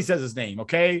 Nobody says his name,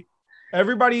 okay?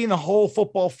 Everybody in the whole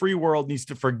football free world needs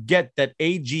to forget that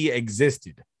AG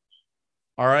existed.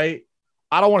 All right?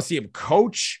 I don't want to see him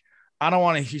coach. I don't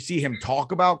want to see him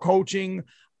talk about coaching.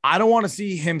 I don't want to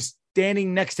see him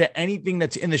standing next to anything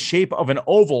that's in the shape of an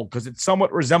oval because it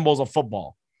somewhat resembles a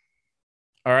football.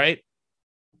 All right?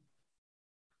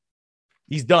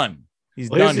 He's done.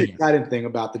 He's done. Here's the exciting thing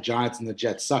about the Giants and the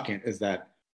Jets sucking is that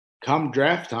come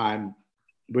draft time,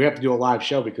 we have to do a live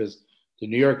show because the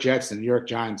New York Jets and New York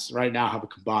Giants right now have a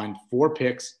combined 4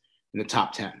 picks in the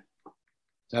top 10.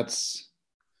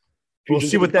 We'll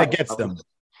see what that gets them.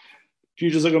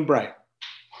 Future's looking bright.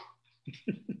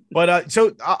 But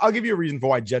so I'll give you a reason for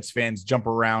why Jets fans jump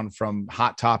around from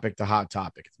hot topic to hot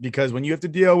topic. It's because when you have to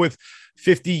deal with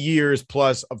 50 years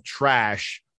plus of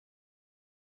trash,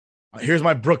 here's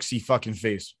my Brooksy fucking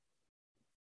face.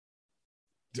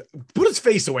 Put his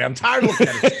face away. I'm tired of looking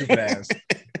at his stupid ass.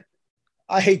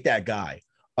 I hate that guy.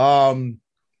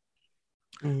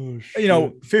 you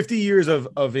know, 50 years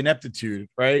of ineptitude,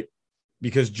 right?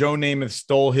 Because Joe Namath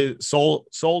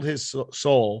sold his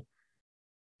soul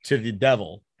to the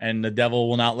devil, and the devil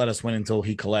will not let us win until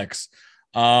he collects.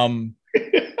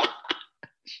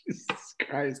 Jesus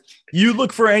Christ. You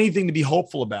look for anything to be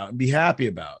hopeful about and be happy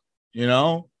about, you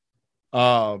know?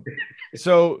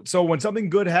 So when something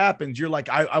good happens, you're like,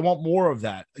 I want more of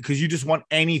that, because you just want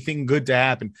anything good to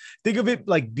happen. Think of it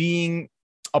like being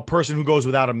a person who goes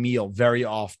without a meal very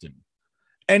often.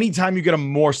 Anytime you get a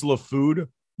morsel of food,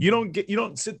 you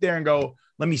don't sit there and go,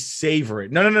 let me savor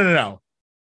it. No.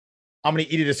 I'm going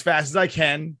to eat it as fast as I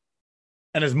can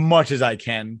and as much as I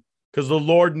can, because the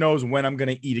Lord knows when I'm going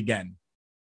to eat again.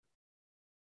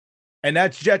 And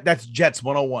that's Jets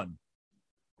 101.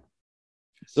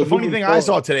 So the funny thing I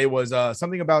saw today was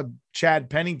something about Chad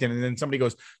Pennington, and then somebody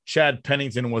goes, Chad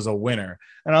Pennington was a winner.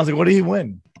 And I was like, what did he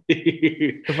win?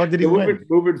 The fuck did he win?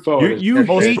 Moving forward. You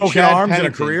hate Chad arms Pennington.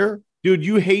 in a career? Dude,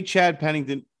 you hate Chad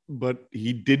Pennington, but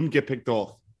he didn't get picked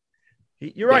off.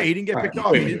 You're right. He didn't get picked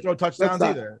off. He didn't throw touchdowns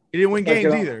either. He didn't win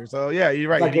games either. So, yeah, you're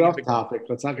right. Let's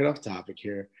not get off topic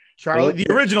here. Charlie,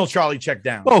 the original Charlie checked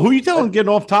down. Oh, who are you telling getting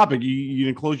off topic? You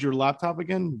going to close your laptop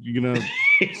again? You going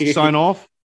to sign off?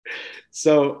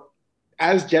 So,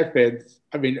 as Jet fans,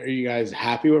 I mean, are you guys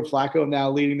happy with Flacco now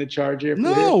leading the charge here?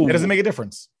 No. It doesn't make a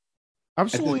difference.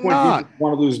 Absolutely at this point, not. You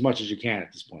want to lose as much as you can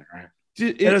at this point, right?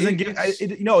 It doesn't get,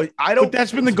 I don't. But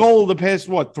that's been the goal of the past,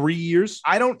 3 years?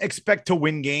 I don't expect to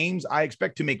win games. I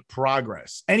expect to make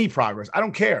progress, any progress. I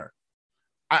don't care.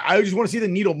 I just want to see the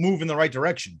needle move in the right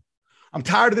direction. I'm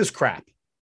tired of this crap.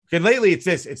 Okay, lately it's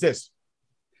this.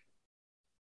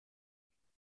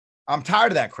 I'm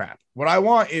tired of that crap. What I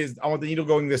want the needle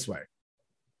going this way.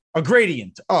 A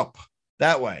gradient up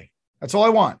that way. That's all I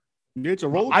want. It's a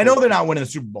roller. I know they're not winning the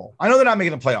Super Bowl. I know they're not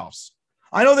making the playoffs.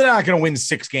 I know they're not going to win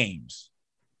 6 games.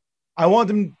 I want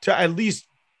them to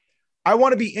I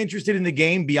want to be interested in the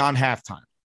game beyond halftime.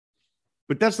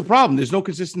 But that's the problem. There's no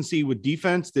consistency with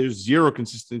defense. There's zero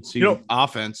consistency with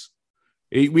offense.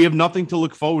 We have nothing to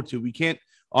look forward to. We can't,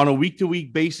 on a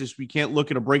week-to-week basis, we can't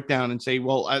look at a breakdown and say,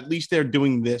 well, at least they're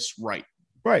doing this right.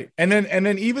 Right. And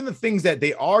then even the things that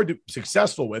they are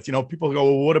successful with, people go,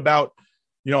 well, what about,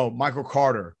 Michael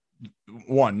Carter?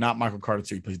 One, not Michael Carter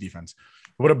 2, he plays defense.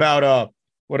 What about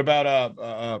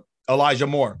Elijah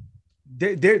Moore?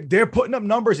 They're putting up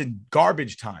numbers in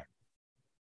garbage time.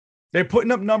 They're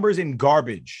putting up numbers in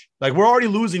garbage. Like, we're already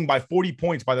losing by 40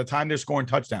 points by the time they're scoring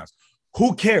touchdowns.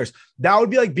 Who cares? That would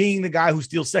be like being the guy who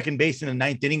steals second base in the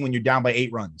 9th inning when you're down by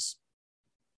 8 runs.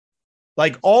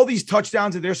 Like, all these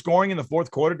touchdowns that they're scoring in the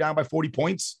fourth quarter down by 40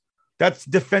 points, that's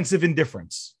defensive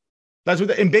indifference. That's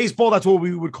what in baseball, that's what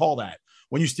we would call that.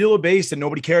 When you steal a base that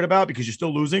nobody cared about because you're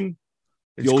still losing.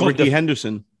 It's the old Ricky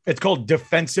Henderson. It's called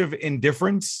defensive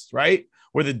indifference, right?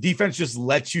 Where the defense just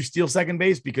lets you steal second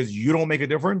base because you don't make a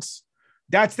difference.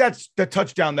 That's the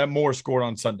touchdown that Moore scored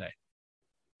on Sunday.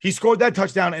 He scored that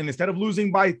touchdown, and instead of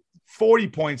losing by 40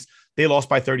 points, they lost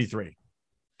by 33.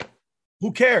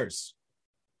 Who cares?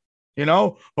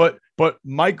 But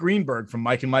Mike Greenberg from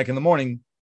Mike and Mike in the Morning,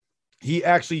 he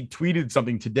actually tweeted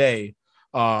something today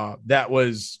that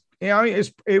was,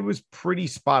 it was pretty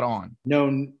spot on.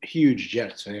 Known huge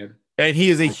Jets fan. And he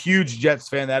is a huge Jets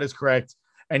fan. That is correct.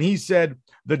 And he said,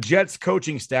 the Jets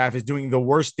coaching staff is doing the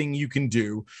worst thing you can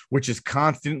do, which is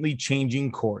constantly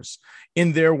changing course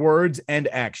in their words and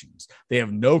actions. They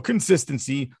have no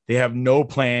consistency. They have no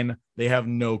plan. They have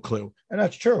no clue. And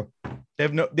that's true. They're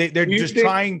just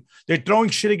trying. They're throwing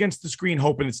shit against the screen,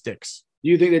 hoping it sticks. Do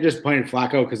you think they're just playing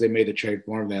Flacco because they made the trade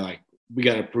for him? They're like, we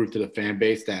got to prove to the fan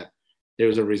base that there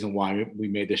was a reason why we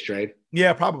made this trade.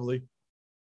 Yeah, probably.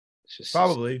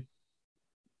 Probably.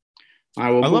 I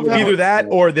love either that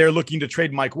or they're looking to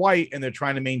trade Mike White and they're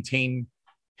trying to maintain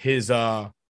his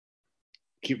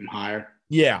keep him higher.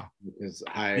 Yeah. His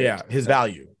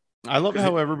value. I love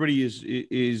how everybody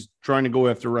is trying to go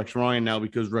after Rex Ryan now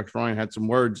because Rex Ryan had some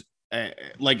words.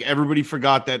 Like, everybody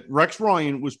forgot that Rex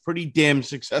Ryan was pretty damn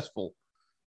successful.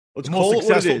 Let's call it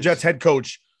successful Jets head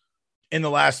coach in the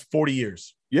last 40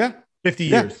 years. Yeah. 50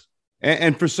 years.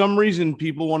 And for some reason,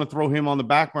 people want to throw him on the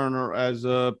back burner as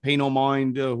pay no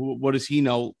mind. What does he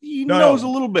know? He knows a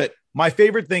little bit. My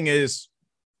favorite thing is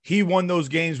he won those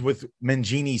games with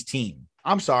Mangini's team.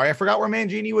 I'm sorry, I forgot where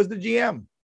Mangini was the GM.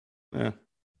 Yeah.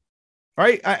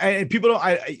 Right. And people don't.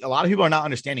 A lot of people are not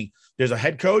understanding. There's a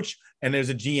head coach and there's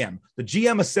a GM. The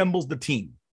GM assembles the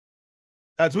team.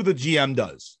 That's what the GM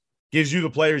does. Gives you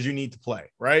the players you need to play.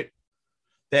 Right.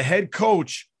 The head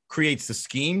coach creates the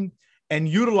scheme and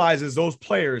utilizes those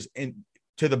players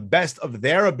to the best of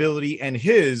their ability and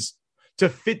his to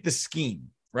fit the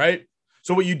scheme, right?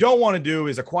 So what you don't want to do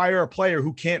is acquire a player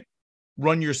who can't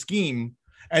run your scheme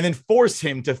and then force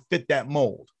him to fit that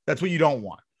mold. That's what you don't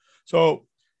want. So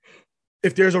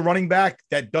if there's a running back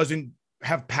that doesn't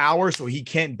have power so he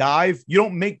can't dive, you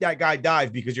don't make that guy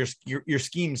dive because your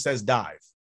scheme says dive.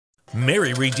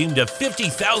 Mary redeemed a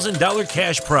 $50,000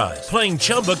 cash prize playing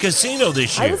Chumba Casino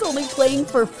this year. I was only playing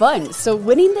for fun, so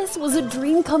winning this was a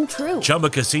dream come true. Chumba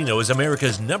Casino is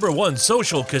America's #1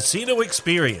 social casino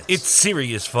experience. It's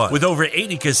serious fun. With over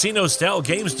 80 casino-style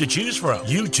games to choose from,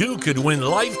 you too could win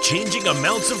life-changing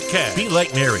amounts of cash. Be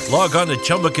like Mary. Log on to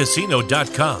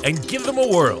ChumbaCasino.com and give them a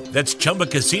whirl. That's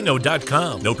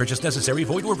ChumbaCasino.com. No purchase necessary.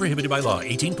 Void or prohibited by law.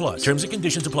 18 plus. Terms and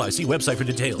conditions apply. See website for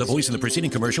details. The voice in the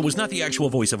preceding commercial was not the actual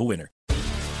voice of a winner.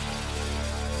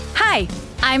 Hi,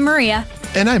 I'm Maria.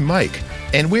 And I'm Mike.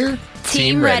 And we're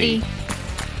Team Ready.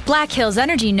 Black Hills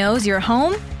Energy knows your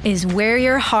home is where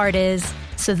your heart is,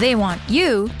 so they want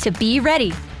you to be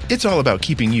ready. It's all about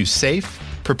keeping you safe,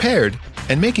 prepared,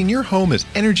 and making your home as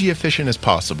energy efficient as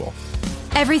possible.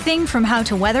 Everything from how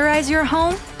to weatherize your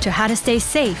home to how to stay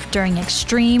safe during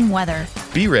extreme weather.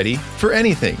 Be ready for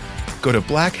anything. Go to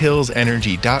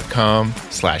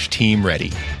blackhillsenergy.com/team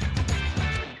ready.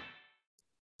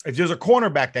 If there's a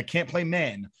cornerback that can't play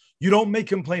man, you don't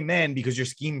make him play man because your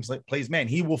scheme plays man.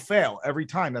 He will fail every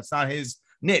time. That's not his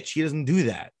niche. He doesn't do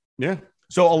that. Yeah.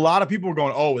 So a lot of people were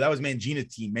going, oh, that was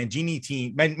Mangini's team.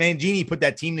 Mangini put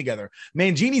that team together.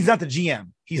 Mangini's not the GM.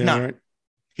 He's not. Right.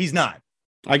 He's not.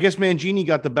 I guess Mangini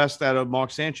got the best out of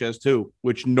Mark Sanchez too,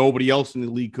 which nobody else in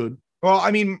the league could. Well, I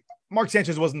mean, Mark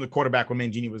Sanchez wasn't the quarterback when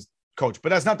Mangini was coach, but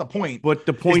that's not the point. But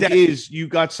the point is you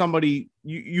got somebody,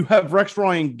 you have Rex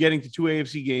Ryan getting to 2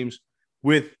 AFC games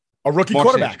with a rookie Mark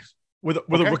quarterback, Sanchez.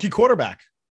 with a rookie quarterback.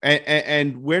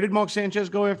 And where did Mark Sanchez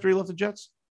go after he left the Jets?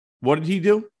 What did he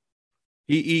do?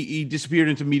 He disappeared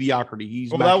into mediocrity.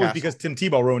 That was because Tim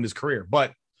Tebow ruined his career.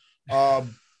 But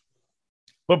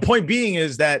point being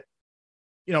is that,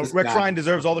 you know, Rex Ryan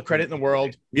deserves all the credit in the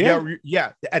world.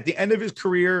 Yeah. At the end of his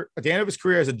career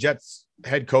as a Jets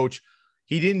head coach,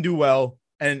 he didn't do well,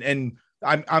 and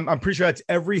I'm pretty sure that's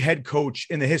every head coach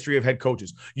in the history of head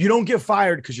coaches. You don't get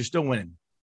fired because you're still winning.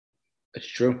 That's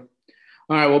true.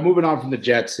 All right, well, moving on from the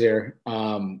Jets here.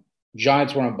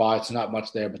 Giants were on bye, so not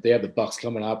much there, but they have the Bucs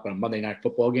coming up on a Monday Night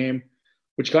Football game,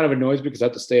 which kind of annoys me because I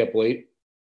have to stay up late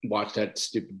and watch that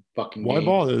stupid fucking game. Why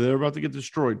bother? They're about to get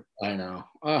destroyed. I know.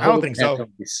 I don't think so. I'll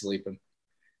be sleeping.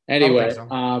 Anyway,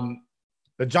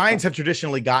 the Giants have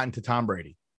traditionally gotten to Tom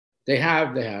Brady. They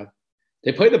have.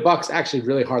 They played the Bucs actually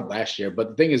really hard last year, but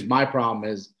the thing is, my problem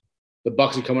is the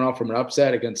Bucs are coming off from an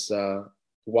upset against the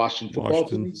Washington football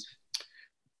teams.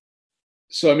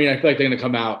 So, I mean, I feel like they're going to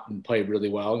come out and play really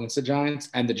well against the Giants,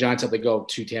 and the Giants have to go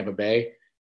to Tampa Bay,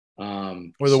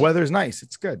 where the weather's nice.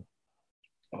 It's good.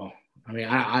 Oh, I mean,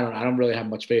 I don't really have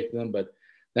much faith in them, but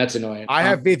that's annoying. I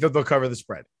have faith that they'll cover the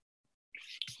spread.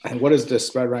 And what is the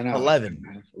spread right now?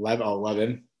 11.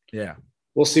 11. Yeah.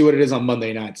 We'll see what it is on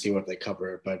Monday night. See what they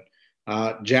cover it, but.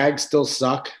 Jags still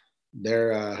suck.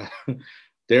 They're going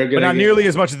but not nearly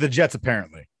as much as the Jets,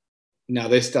 apparently. No,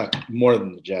 they stuck more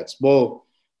than the Jets. Well,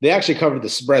 they actually covered the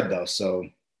spread though. So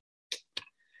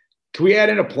can we add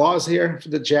an applause here for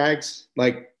the Jags?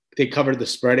 Like they covered the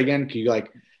spread again. Can you like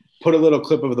put a little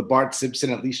clip of the Bart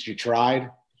Simpson? At least you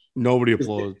tried. Nobody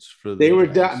applauds for the They were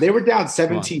down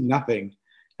 17-0,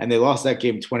 and they lost that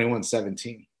game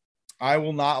 21-17. I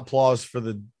will not applause for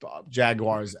the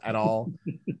Jaguars at all.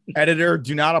 Editor,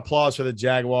 do not applause for the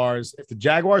Jaguars. If the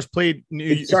Jaguars played,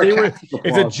 if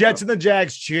the Jets and the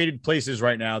Jags traded places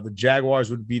right now, the Jaguars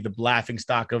would be the laughing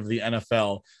stock of the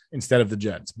NFL instead of the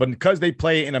Jets. But because they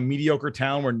play in a mediocre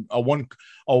town, where a one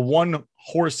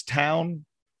horse town,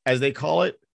 as they call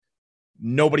it,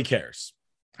 nobody cares.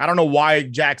 I don't know why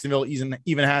Jacksonville even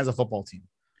has a football team.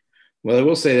 Well, I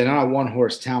will say they're not a one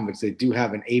horse town because they do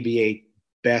have an ABA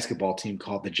basketball team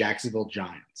called the Jacksonville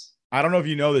Giants. I don't know if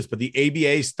you know this, but the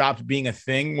ABA stopped being a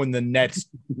thing when the Nets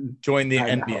joined the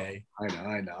NBA. I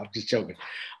know. I'm just joking.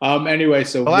 Anyway,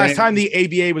 so the last time the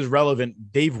ABA was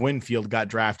relevant, Dave Winfield got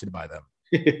drafted by them.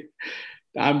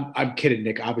 I'm kidding,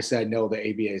 Nick. Obviously, I know the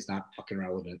ABA is not fucking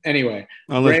relevant. Anyway,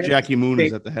 unless Rams Jackie Moon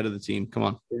is at the head of the team. Come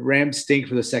on. The Rams stink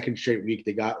for the second straight week.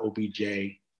 They got OBJ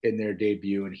in their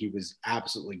debut, and he was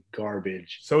absolutely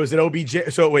garbage. So is it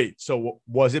OBJ? So wait, so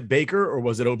was it Baker or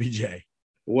was it OBJ?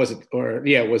 Was it? Or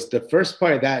yeah, it was the first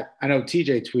play that I know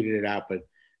TJ tweeted it out, but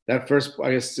that first,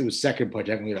 I guess it was second play,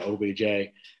 technically to OBJ,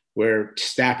 where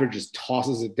Stafford just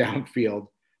tosses it downfield.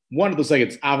 One of those, like,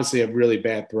 it's obviously a really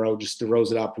bad throw, just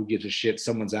throws it up. Who gives a shit?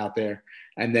 Someone's out there.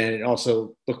 And then it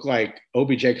also looked like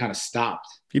OBJ kind of stopped.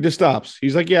 He just stops.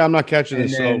 He's like, yeah, I'm not catching And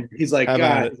this. then So he's like,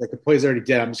 God, he's like, the play's already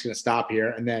dead. I'm just going to stop here.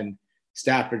 And then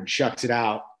Stafford shucks it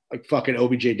out, like fucking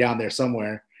OBJ down there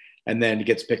somewhere. And then he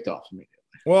gets picked off immediately.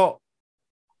 Well,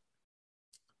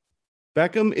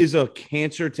 Beckham is a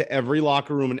cancer to every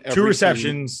locker room and every 2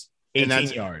 receptions, team,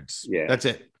 18 yards. Yeah. That's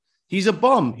it. He's a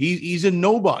bum. He's a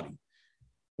nobody.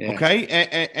 Yeah. Okay.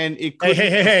 And it could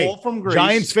Hey. fall from grace.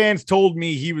 Giants fans told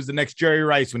me he was the next Jerry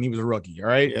Rice when he was a rookie. All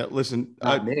right. Yeah. Listen,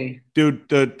 Not me. dude,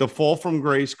 the fall from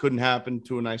grace couldn't happen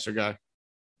to a nicer guy.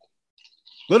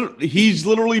 He's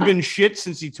literally been shit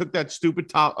since he took that stupid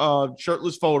top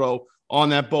shirtless photo on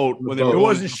that boat. When It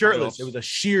wasn't shirtless. It was a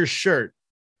sheer shirt.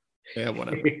 Yeah,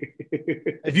 whatever.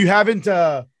 If you haven't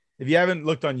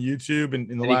looked on YouTube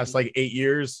in the last like 8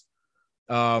 years,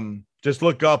 just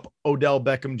look up Odell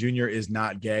Beckham Jr. is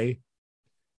not gay.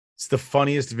 It's the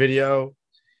funniest video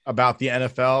about the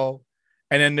NFL.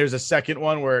 And then there's a second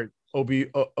one where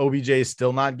OBJ is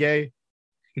still not gay.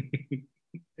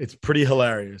 It's pretty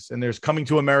hilarious. And there's Coming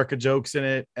to America jokes in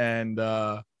it. And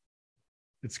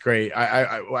it's great.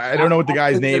 I don't know what the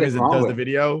guy's name is that does the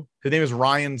video. His name is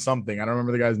Ryan something. I don't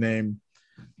remember the guy's name.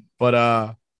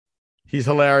 But he's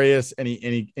hilarious and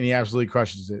he absolutely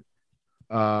crushes it.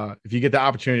 If you get the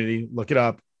opportunity, look it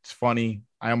up. It's funny.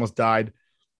 I almost died.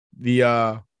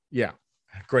 Yeah,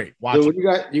 great. Watch So it.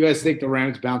 you guys think the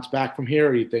Rams bounce back from here,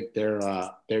 or you think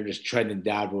they're just trending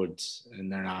downwards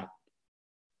and they're not?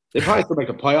 They probably still make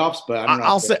the playoffs, but I don't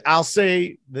know. I'll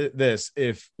say this: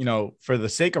 if for the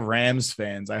sake of Rams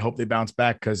fans, I hope they bounce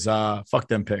back because fuck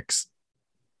them picks.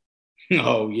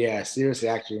 Oh yeah, seriously.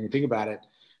 Actually, when you think about it,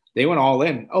 they went all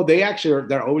in. Oh, they're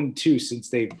 0-2 since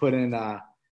they put in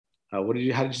how did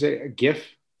you say a GIF?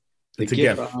 It's a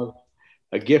GIF.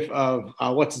 A GIF of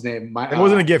what's his name? It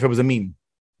wasn't a GIF. It was a meme.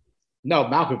 No,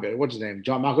 Malkovich. What's his name?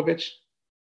 John Malkovich.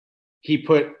 He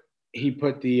put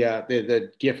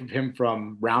the GIF of him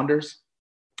from Rounders.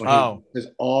 When he is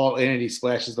all in and he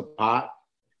splashes the pot.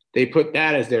 They put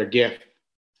that as their GIF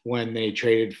when they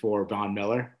traded for Von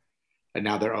Miller, and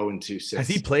now they're 0-2. Has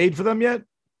he played for them yet?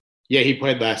 Yeah, he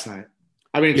played last night.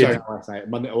 Not last night.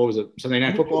 Monday. What was it? Sunday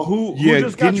Night Football. Who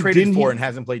just got traded for and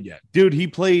hasn't played yet? Dude, he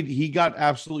played. He got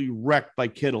absolutely wrecked by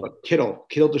Kittle. Kittle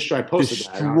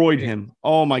destroyed him.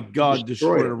 Oh my God,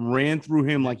 destroyed him. Ran through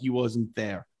him like he wasn't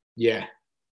there. Yeah.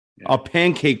 A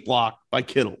pancake block by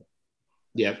Kittle.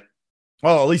 Yep.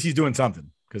 Well, at least he's doing something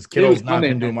because Kittle's not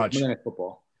been doing much. Monday Night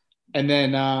Football. And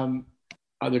then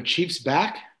are the Chiefs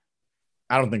back?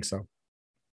 I don't think so.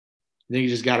 I think he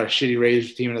just got a shitty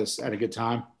Raiders team at a good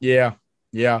time. Yeah.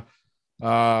 Did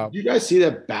you guys see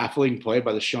that baffling play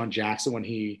by the Deshaun Jackson when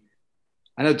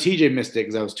I know TJ missed it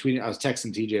because I was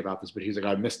texting TJ about this, but he was like,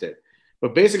 I missed it.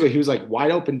 But basically he was like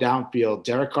wide open downfield.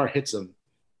 Derek Carr hits him.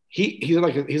 He's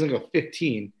like a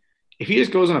 15. If he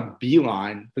just goes on a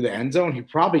beeline for the end zone, he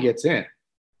probably gets in.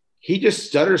 He just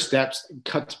stutter steps,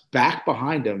 cuts back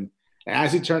behind him. And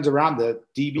as he turns around, the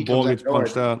DB ball gets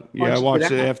punched out. Yeah, I watched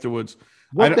it afterwards.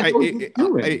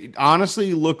 It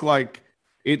honestly looked like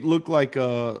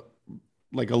a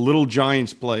Little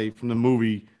Giants play from the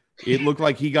movie. It looked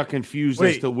like he got confused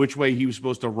as to which way he was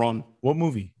supposed to run. What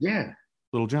movie? Yeah.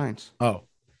 Little Giants. Oh.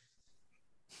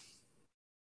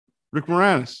 Rick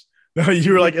Moranis. No,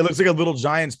 you were like, it looks like a Little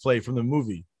Giants play from the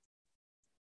movie.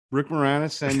 Rick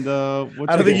Moranis and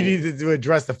I don't think you need to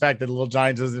address the fact that Little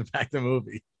Giants is in fact a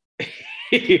movie.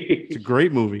 It's a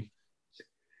great movie.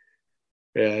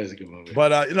 Yeah, it's a good movie.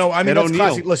 But that's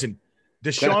classic. Listen,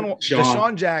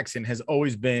 Deshaun Jackson has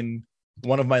always been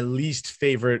one of my least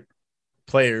favorite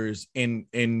players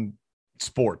in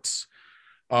sports.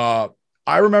 I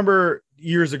remember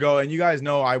years ago, and you guys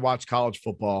know I watch college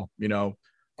football.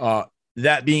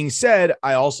 That being said,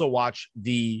 I also watch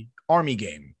the Army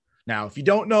game. Now, if you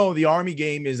don't know, the Army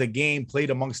game is a game played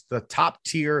amongst the top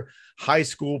tier high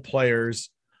school players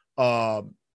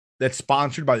that's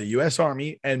sponsored by the U.S.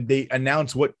 Army, and they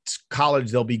announce what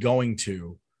college they'll be going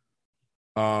to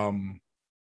at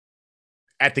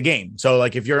the game. So,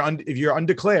 like, if you're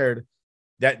undeclared,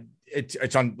 that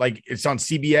it's on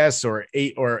CBS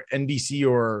or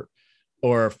NBC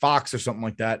or Fox or something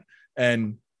like that,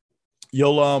 and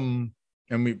you'll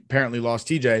and we apparently lost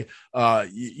TJ.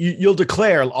 You'll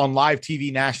declare on live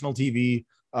TV, national TV,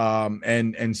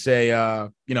 and say,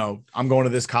 I'm going to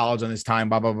this college on this time,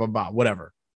 blah, blah, blah, blah,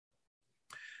 whatever.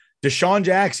 Deshaun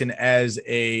Jackson, as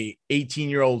a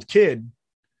 18-year-old kid,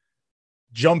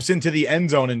 jumps into the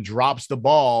end zone and drops the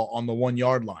ball on the 1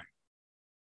 yard line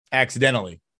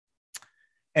accidentally.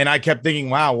 And I kept thinking,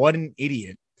 wow, what an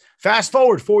idiot. Fast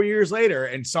forward 4 years later,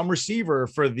 and some receiver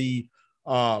for the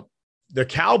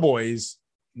Cowboys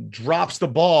drops the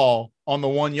ball on the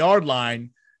 1 yard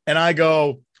line. And I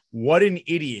go, what an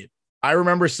idiot. I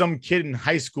remember some kid in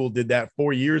high school did that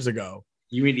 4 years ago.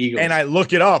 You mean Eagles? And I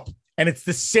look it up and it's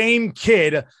the same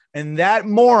kid. And that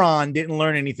moron didn't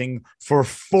learn anything for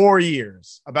 4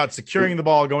 years about securing the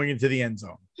ball going into the end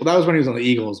zone. Well, that was when he was on the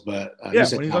Eagles, but when he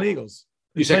was on the Eagles.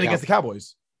 He's playing against the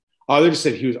Cowboys. Oh, they just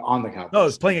said he was on the Cowboys. No,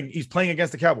 he's playing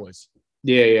against the Cowboys.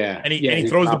 Yeah. And he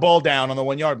throws the ball down on the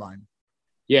 1 yard line.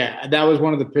 Yeah, that was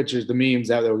one of the pictures, the memes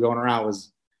that were going around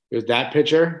was that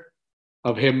picture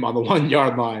of him on the 1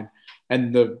 yard line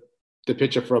and the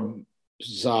picture from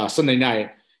Sunday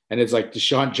night. And it's like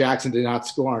Deshaun Jackson did not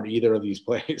score on either of these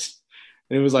plays.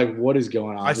 And it was like, what is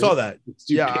going on? I saw that.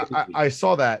 Yeah, I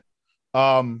saw that.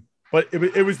 But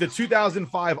it was the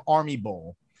 2005 Army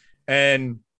Bowl.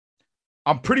 And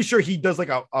I'm pretty sure he does like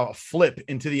a flip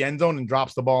into the end zone and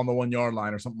drops the ball on the 1 yard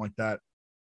line or something like that.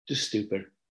 Just stupid.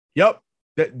 Yep.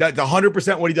 That's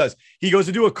 100% what he does. He goes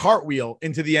to do a cartwheel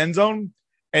into the end zone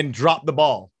and drop the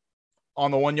ball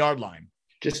on the 1 yard line.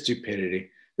 Just stupidity.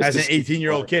 As an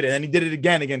 18-year-old kid. And then he did it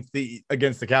again against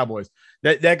the Cowboys.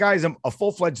 That guy's a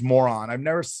full-fledged moron. I've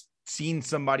never seen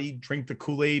somebody drink the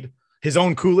Kool-Aid, his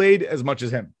own Kool-Aid, as much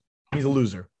as him. He's a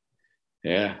loser.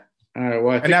 Yeah. All right.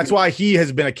 Well, and that's why he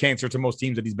has been a cancer to most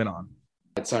teams that he's been on.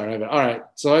 That's all right. All right.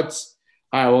 So all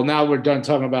right. Well, now we're done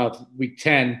talking about week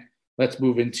 10. Let's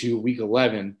move into week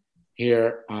 11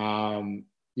 here. I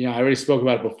already spoke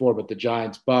about it before, but the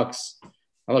Giants, Bucks,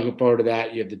 I'm looking forward to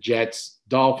that. You have the Jets,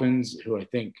 Dolphins, who I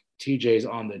think TJ's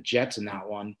on the Jets in that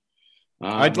one.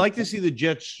 I'd like to see the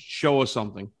Jets show us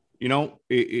something.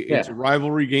 It's a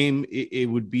rivalry game. It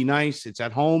would be nice. It's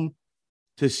at home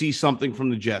to see something from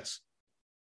the Jets.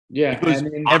 Yeah.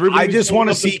 I just want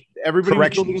to see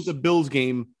everybody looking at the Bills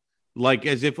game like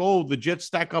as if, the Jets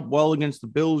stack up well against the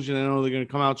Bills. They're going to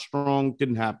come out strong.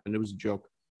 Didn't happen. It was a joke.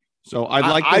 So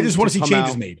I just want to see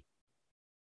changes made.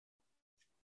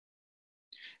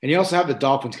 And you also have the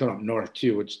Dolphins coming up north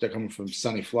too, which they're coming from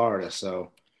sunny Florida.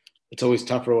 So it's always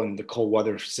tougher when the cold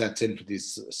weather sets in for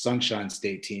these Sunshine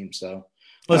State teams. So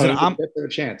listen,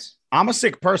 I'm a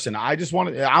sick person. I'm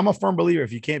a firm believer.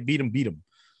 If you can't beat them, beat them.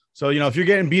 So, if you're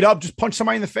getting beat up, just punch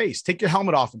somebody in the face, take your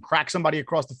helmet off and crack somebody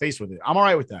across the face with it. I'm all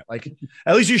right with that. Like,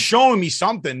 at least you're showing me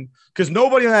something because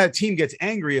nobody on that team gets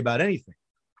angry about anything.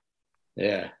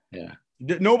 Yeah.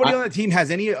 Nobody on that team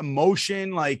has any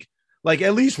emotion. Like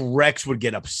at least Rex would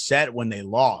get upset when they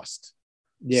lost.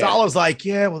 Yeah. Salah's like,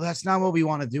 yeah, well, that's not what we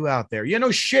want to do out there. Yeah,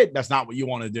 no shit. That's not what you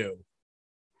want to do.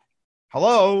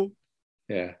 Hello.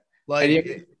 Yeah.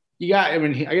 Like you got,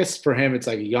 I guess for him, it's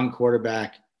like a young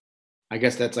quarterback. I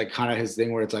guess that's like kind of his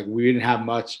thing where it's like, we didn't have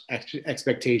much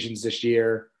expectations this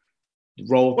year.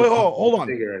 Hold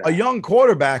on. A young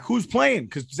quarterback who's playing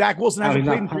because Zach Wilson hasn't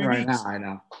played in 3 weeks. Now, I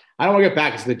know. I don't want to get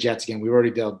back into the Jets again. We've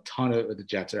already dealt a ton with the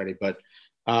Jets already, but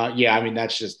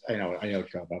that's just, I know what you're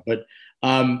talking about, but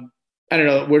I don't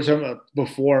know. We're talking about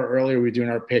earlier, we were doing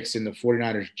our picks in the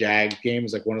 49ers Jags game.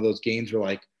 It's like one of those games where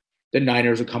like the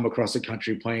Niners will come across the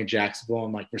country playing Jacksonville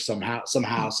and like for somehow,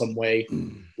 some way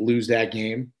lose that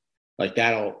game. Like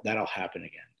that'll happen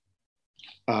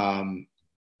again.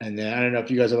 And then I don't know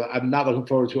if you guys I'm not looking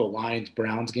forward to a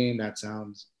Lions-Browns game. That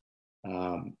sounds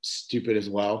stupid as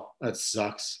well. That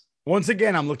sucks. Once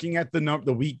again, I'm looking at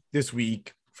this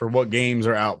week for what games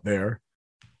are out there,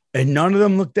 and none of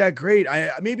them look that great.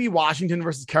 Maybe Washington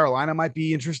versus Carolina might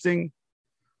be interesting.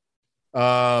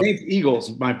 Saints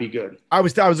Eagles might be good. I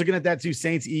was looking at that too.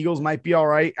 Saints Eagles might be all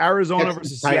right. Arizona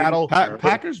versus Seattle.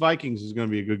 Packers Vikings is going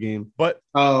to be a good game. But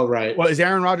right. Well, is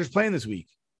Aaron Rodgers playing this week?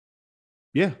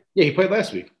 Yeah, he played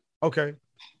last week. Okay.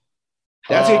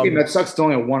 That's a game that sucks. It's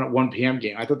only a 1 p.m.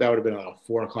 game. I thought that would have been a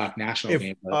 4 o'clock national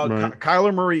game. Right.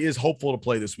 Kyler Murray is hopeful to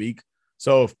play this week.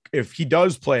 So if he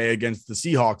does play against the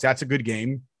Seahawks, that's a good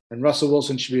game. And Russell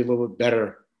Wilson should be a little bit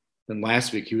better than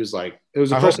last week. He was like, it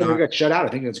was the first time he got shut out, I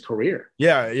think, in his career.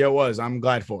 Yeah, it was. I'm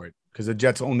glad for it because the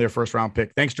Jets owned their first round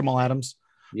pick. Thanks, Jamal Adams,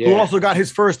 who also got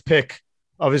his first pick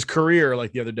of his career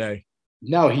like the other day.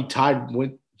 No, he tied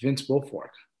with Vince Wilfork.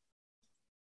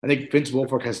 I think Vince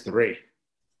Wilfork has 3.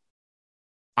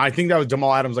 I think that was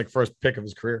Jamal Adams' like first pick of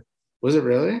his career. Was it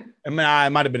really? I mean, it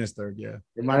might have been his third. Yeah,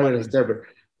 it might have been his third.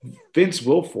 But Vince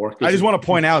Wilfork. I just want to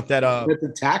point out that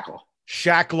the tackle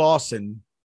Shaq Lawson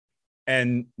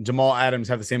and Jamal Adams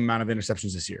have the same amount of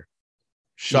interceptions this year.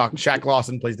 Shaq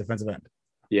Lawson plays defensive end.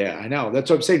 Yeah, I know. That's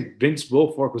what I'm saying. Vince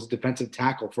Wilfork was a defensive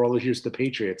tackle for all those years to the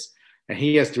Patriots, and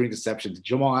he has 3 interceptions.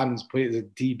 Jamal Adams plays a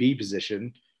DB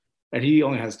position, and he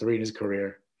only has 3 in his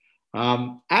career.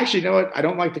 Actually, you know what? I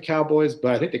don't like the Cowboys,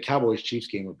 but I think the Cowboys-Chiefs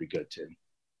game would be good too.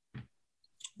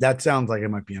 That sounds like it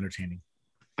might be entertaining.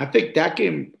 I think that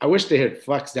game, I wish they had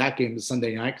flexed that game to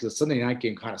Sunday night because the Sunday night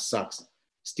game kind of sucks.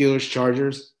 Steelers,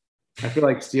 Chargers. I feel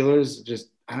like Steelers just,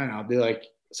 I don't know. They're like,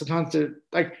 sometimes they're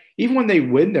like, even when they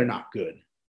win, they're not good.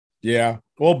 Yeah.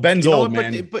 Well, Ben's old,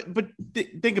 man. But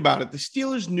think about it. The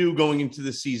Steelers knew going into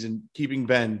the season, keeping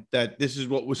Ben, that this is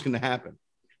what was going to happen.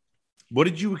 What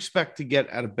did you expect to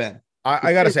get out of Ben?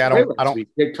 I got to say, I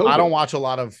don't watch a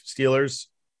lot of Steelers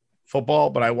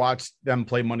football, but I watched them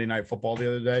play Monday Night Football the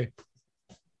other day,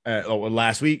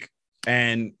 last week,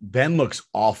 and Ben looks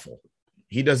awful.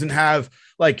 He doesn't have,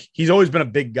 like, he's always been a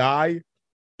big guy,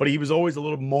 but he was always a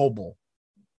little mobile.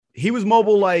 He was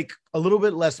mobile, like a little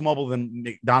bit less mobile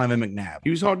than Donovan McNabb. He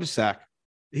was hard to sack.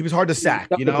 He was hard to sack,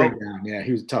 you know? Yeah,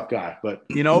 he was a tough guy, but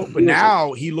but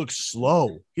now he looks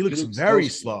slow. He looks very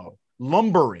slow,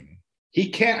 lumbering. He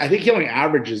can't, I think he only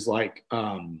averages like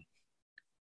something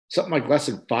like less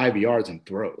than 5 yards in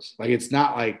throws. Like, it's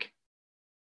not like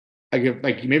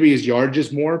maybe his yardage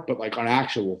is more, but like on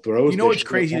actual throws. You know what's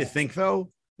crazy to think,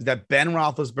 though, is that Ben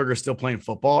Roethlisberger is still playing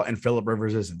football and Phillip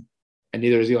Rivers isn't. And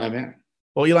neither is Eli Manning.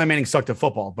 Well, Eli Manning sucked at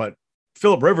football, but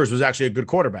Phillip Rivers was actually a good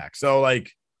quarterback. So,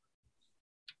 like,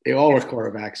 they all were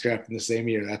quarterbacks drafted in the same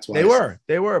year. That's why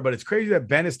they were. But it's crazy that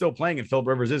Ben is still playing and Phillip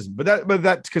Rivers isn't. But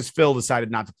that's because Phil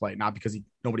decided not to play, not because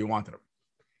nobody wanted him.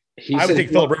 I would take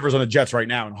Phillip Rivers on the Jets right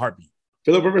now in a heartbeat.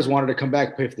 Phillip Rivers wanted to come back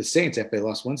and play for the Saints after they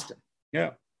lost Winston.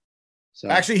 Yeah. So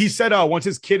actually, he said once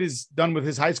his kid is done with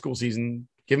his high school season,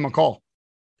 give him a call.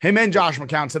 Him and Josh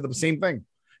McCown said the same thing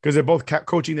because they're both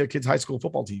coaching their kids' high school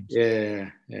football teams.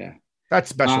 Yeah. That's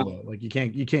special though. Like you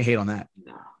can't hate on that.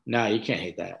 No, you can't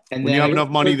hate that. And when you have enough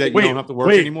money that you don't have to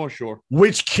work anymore, sure.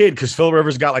 Which kid? Because Phil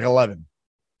Rivers got like 11.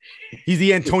 He's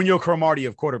the Antonio Cromartie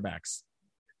of quarterbacks.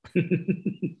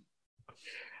 The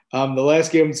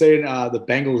last game I'm saying, the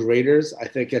Bengals Raiders. I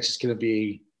think that's just going to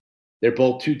be. They're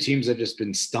both two teams that have just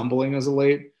been stumbling as of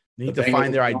late. They need to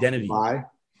find their identity.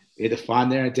 They need to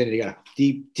find their identity. You got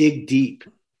to dig deep,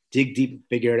 and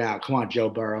figure it out. Come on, Joe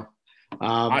Burrow.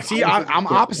 I'm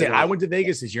opposite. I went to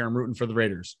Vegas this year. I'm rooting for the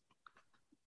Raiders.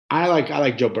 I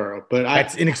like Joe Burrow, but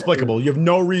that's inexplicable. You have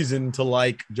no reason to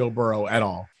like Joe Burrow at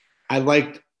all. I'll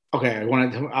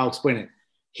explain it.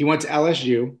 He went to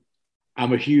LSU.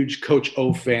 I'm a huge Coach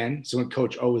O fan. So when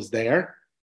Coach O was there,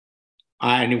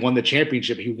 and he won the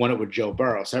championship, he won it with Joe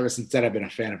Burrow. So ever since then, I've been a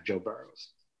fan of Joe Burrow's.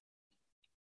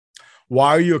 Why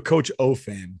are you a Coach O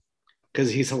fan? Because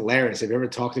he's hilarious. Have you ever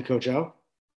talked to Coach O?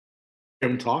 Hear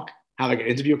him talk? Have like an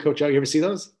interview with Coach O? You ever see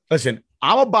those? Listen,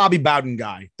 I'm a Bobby Bowden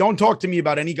guy. Don't talk to me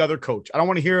about any other coach. I don't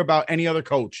want to hear about any other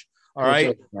coach. All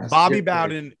right? Bobby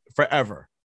Bowden forever.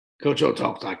 Coach O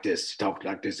talked like this. He talked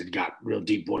like this and got real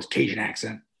deep voice, Cajun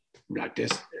accent like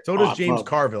this. So does James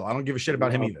Carville. I don't give a shit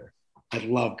about him either. I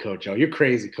love Coach O. You're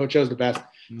crazy. Coach O's the best.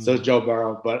 So is Joe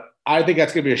Burrow. But I think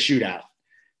that's going to be a shootout.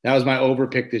 That was my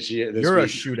overpick this year. You're a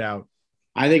shootout.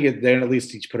 I think they're at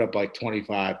least each put up like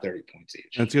 25, 30 points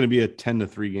each. That's going to be a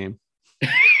 10-3 game.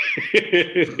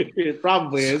 It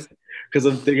probably is because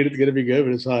I'm thinking it's going to be good,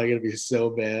 but it's probably going to be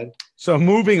so bad. So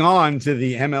moving on to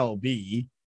the MLB,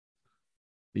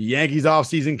 the Yankees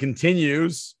offseason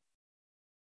continues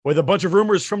with a bunch of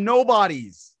rumors from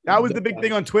nobodies. That was the big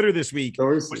thing on Twitter this week.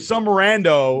 Some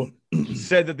rando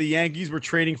said that the Yankees were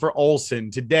trading for Olsen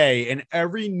today, and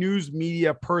every news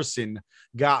media person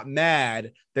got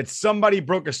mad that somebody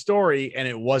broke a story and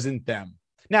it wasn't them.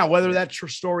 Now, whether that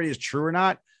story is true or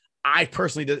not, I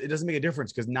personally, it doesn't make a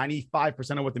difference because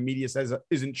 95% of what the media says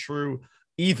isn't true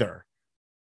either.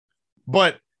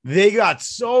 But they got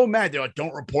so mad. They're like,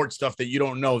 don't report stuff that you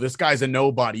don't know. This guy's a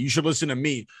nobody. You should listen to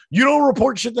me. You don't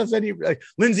report shit that's like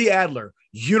Lindsay Adler.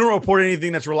 You don't report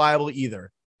anything that's reliable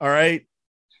either. All right.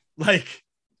 Like,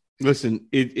 listen,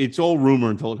 it's all rumor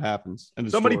until it happens.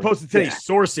 And somebody posted today,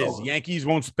 sources, Yankees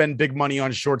won't spend big money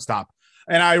on shortstop.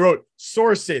 And I wrote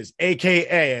sources,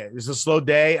 AKA it's a slow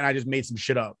day. And I just made some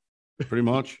shit up. Pretty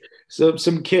much. So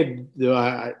some kid,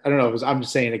 I don't know. I'm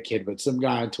just saying a kid, but some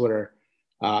guy on Twitter,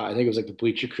 I think it was like the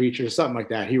Bleacher Creature or something like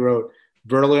that. He wrote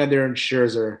Verlander and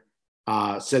Scherzer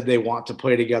said they want to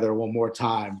play together one more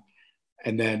time.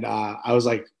 And then I was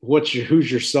like,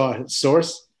 who's your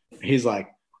source? He's like,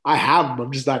 I have them.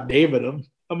 I'm just not naming them.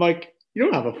 I'm like, you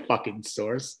don't have a fucking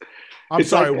source. I'm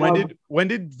sorry. Like, when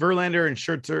did Verlander and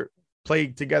Scherzer play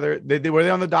together? Were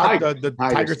they on the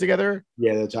Tigers together?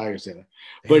 Yeah, the Tigers together.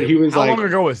 But he was how long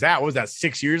ago was that? Was that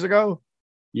 6 years ago?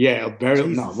 Yeah,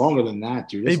 barely, not longer than that,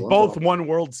 dude. They both won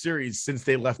World Series since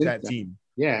they left that team.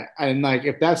 Yeah, and like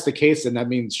if that's the case, then that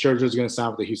means Scherzer's going to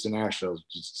sign with the Houston Astros.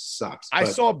 Which just sucks. I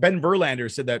saw Ben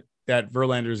Verlander said that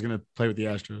Verlander is going to play with the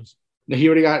Astros. No, he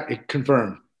already got it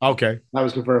confirmed. Okay, that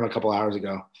was confirmed a couple hours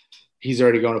ago. he's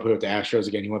already going to play with the Astros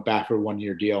again. He went back for a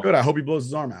 1-year deal. Good. I hope he blows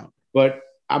his arm out. But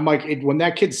I'm like, when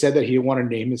that kid said that he didn't want to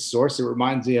name his source, it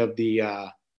reminds me of the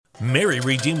Mary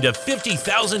redeemed a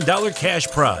 $50,000 cash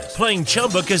prize playing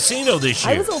Chumba Casino this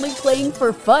year. I was only playing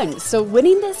for fun, so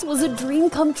winning this was a dream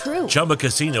come true. Chumba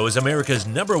Casino is America's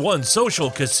 #1 social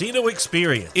casino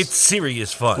experience. It's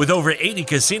serious fun. With over 80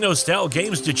 casino-style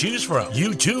games to choose from,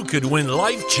 you too could win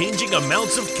life-changing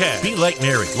amounts of cash. Be like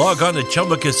Mary. Log on to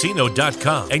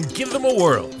ChumbaCasino.com and give them a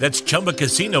whirl. That's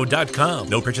ChumbaCasino.com.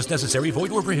 No purchase necessary.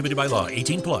 Void where prohibited by law.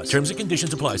 18+. Terms and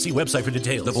conditions apply. See website for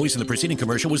details. The voice in the preceding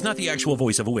commercial was not the actual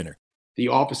voice of a winner. The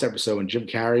Office episode when Jim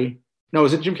Carrey. No,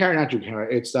 is it Jim Carrey? Not Jim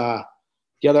Carrey. It's the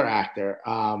other actor,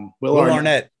 Will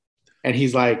Arnett. And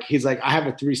he's like, I have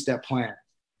a 3-step plan.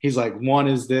 He's like, 1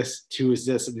 is this, 2 is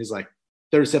this, and he's like,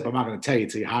 3rd step, I'm not going to tell you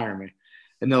until you hire me.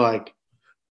 And they're like,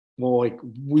 well, like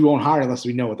we won't hire unless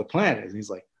we know what the plan is. And he's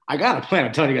like, I got a plan.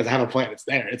 I'm telling you guys, I have a plan. It's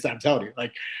there. I'm telling you.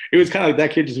 Like it was kind of like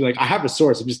that kid just being like, I have a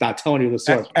source. I'm just not telling you the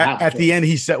source. At the end,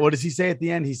 he said, what does he say at the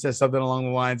end? He says something along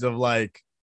the lines of like,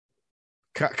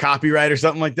 copyright or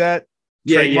something like that.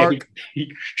 Trademark.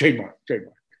 He trademark.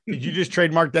 Did you just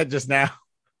trademark that just now?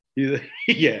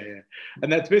 Yeah.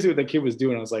 And that's basically what the kid was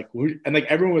doing. I was like, and like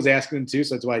everyone was asking him too,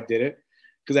 so that's why I did it.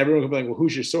 Because everyone would be like, well,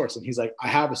 who's your source? And he's like, I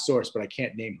have a source, but I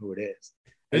can't name who it is.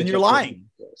 And you're lying.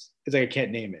 It's like I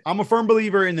can't name it. I'm a firm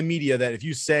believer in the media that if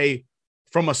you say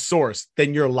from a source,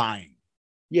 then you're lying.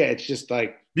 Yeah, it's just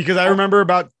like because I remember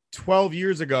about 12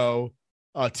 years ago,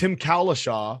 Tim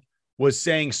Cowlishaw was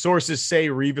saying sources say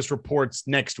Revis reports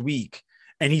next week,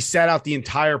 and he sat out the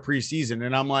entire preseason.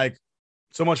 And I'm like,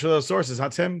 so much for those sources, huh,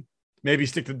 Tim? Maybe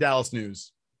stick to Dallas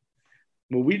News.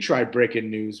 Well, we tried breaking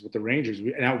news with the Rangers.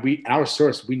 Our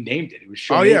source, we named it. It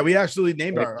was we actually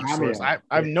named our source. I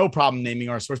have no problem naming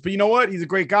our source, but you know what? He's a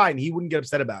great guy, and he wouldn't get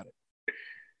upset about it.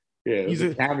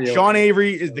 Yeah, Sean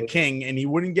Avery is the king, and he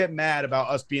wouldn't get mad about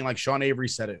us being like Sean Avery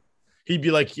said it. He'd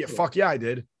be like, fuck yeah, I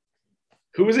did.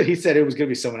 Who was it? He said it was going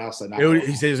to be someone else. He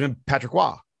said it was going to be Patrick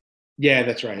Waugh. Yeah,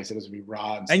 that's right. He said it was going to be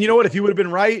Rod. And you know what? If he would have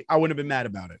been right, I wouldn't have been mad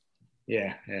about it.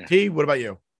 Yeah. T, what about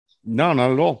you? No,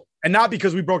 not at all. And not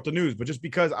because we broke the news, but just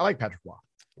because I like Patrick Waugh.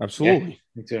 Absolutely. Yeah,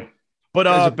 me too. But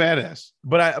he's a badass.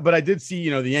 But I did see,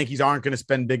 the Yankees aren't going to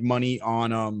spend big money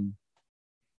on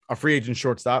a free agent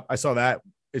shortstop. I saw that.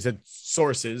 It said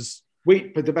sources.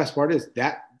 Wait, but the best part is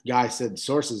that guy said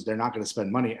sources, they're not going to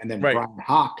spend money. And then Brian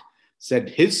Hawk said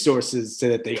his sources say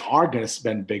that they are going to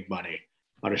spend big money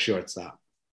on a shortstop.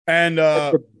 And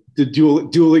the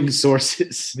dueling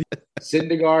sources.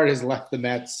 Syndergaard has left the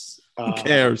Mets. Who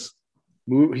cares?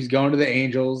 He's going to the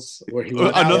Angels, where he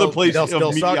was another place of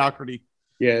mediocrity.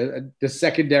 Yeah, the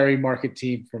secondary market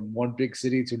team from one big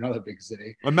city to another big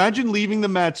city. Imagine leaving the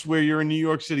Mets where you're in New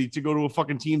York City to go to a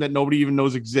fucking team that nobody even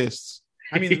knows exists.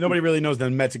 I mean, nobody really knows the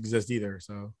Mets exist either.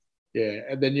 So yeah,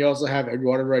 and then you also have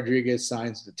Eduardo Rodriguez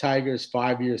signs the Tigers,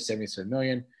 5 years, $77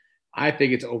 million. I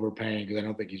think it's overpaying because I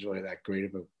don't think he's really that great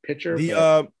of a pitcher.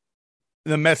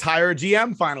 The Mets hire a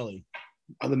GM finally.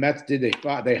 The Mets did.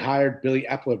 They hired Billy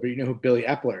Epler, but you know who Billy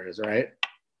Epler is, right?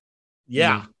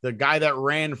 Yeah, the guy that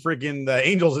ran freaking the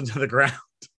Angels into the ground.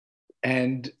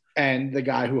 And the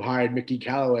guy who hired Mickey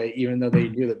Callaway, even though they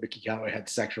knew that Mickey Callaway had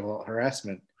sexual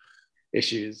harassment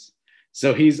issues.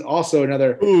 So he's also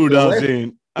another. Who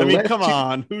doesn't? Come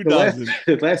on. Who doesn't?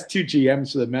 The last 2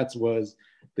 GMs for the Mets was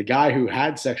the guy who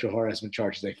had sexual harassment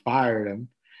charges. They fired him.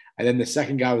 And then the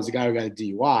second guy was the guy who got a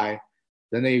DUI.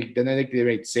 Then I think they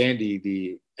made Sandy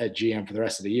the GM for the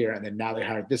rest of the year. And then now they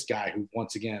hired this guy who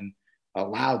once again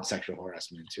allowed sexual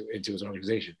harassment into his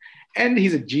organization. And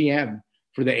he's a GM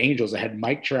for the Angels that had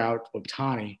Mike Trout,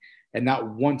 Ohtani, and not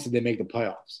once did they make the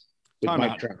playoffs with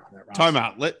Mike Trout on that roster. Time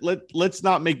out. Let's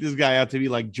not make this guy out to be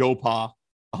like Joe Pa,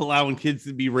 allowing kids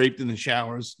to be raped in the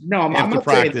showers. No, I'm after not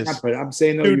practice. Saying that, but I'm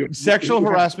saying dude, sexual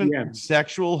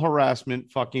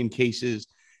harassment fucking cases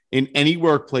in any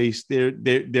workplace,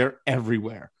 they're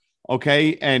everywhere.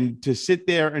 Okay. And to sit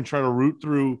there and try to root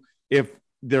through if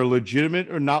they're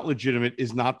legitimate or not legitimate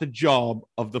is not the job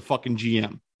of the fucking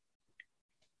GM.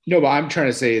 No, but I'm trying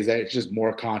to say is that it's just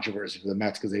more controversy for the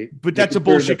Mets because But that's a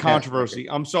bullshit controversy.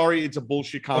 I'm sorry, it's a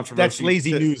bullshit controversy. That's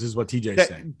lazy news, is what TJ's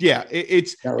saying. Yeah,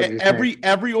 it's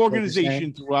every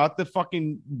organization throughout the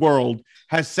fucking world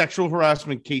has sexual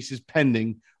harassment cases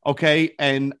pending. Okay,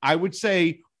 and I would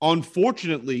say,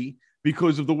 unfortunately,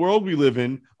 because of the world we live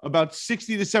in, about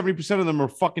 60 to 70% of them are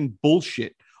fucking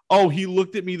bullshit. Oh, he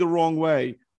looked at me the wrong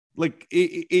way. Like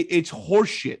it's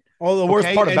horseshit. Well, the worst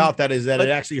part about that is that it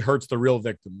actually hurts the real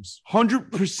victims.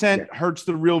 100% hurts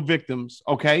the real victims.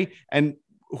 Okay. And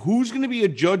who's going to be a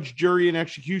judge, jury, and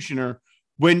executioner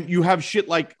When you have shit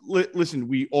like, listen,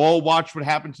 we all watched what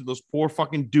happened to those poor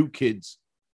fucking Duke kids.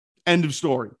 End of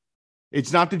story.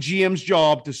 It's not the GM's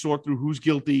job to sort through who's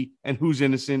guilty and who's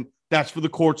innocent. That's for the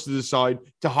courts to decide.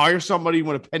 To hire somebody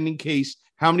with a pending case,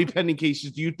 how many pending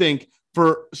cases do you think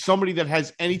for somebody that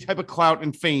has any type of clout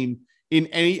and fame in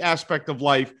any aspect of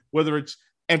life, whether it's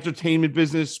entertainment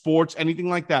business, sports, anything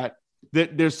like that,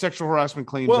 that there's sexual harassment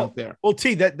claims out there? Well,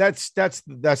 T, that's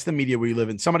the media we live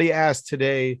in. Somebody asked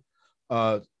today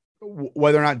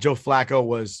whether or not Joe Flacco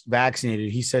was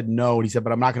vaccinated. He said no, and he said,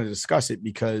 but I'm not going to discuss it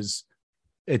because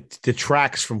it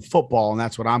detracts from football, and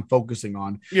that's what I'm focusing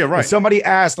on. Yeah, right. And somebody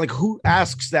asked, like, who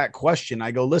asks that question?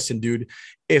 I go, listen, dude,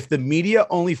 if the media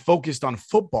only focused on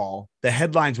football, the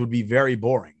headlines would be very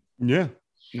boring. Yeah,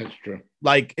 that's true.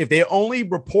 Like, if they only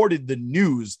reported the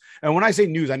news, and when I say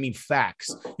news, I mean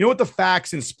facts. You know what the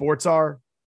facts in sports are?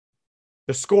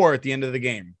 The score at the end of the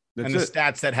game. And the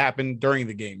stats that happen during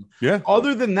the game. Yeah.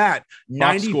 Other than that,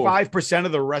 Box 95%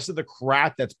 of the rest of the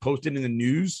crap that's posted in the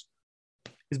news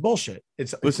is bullshit.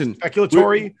 It's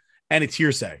speculatory and it's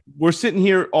hearsay. We're sitting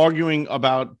here arguing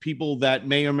about people that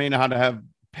may or may not have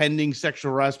pending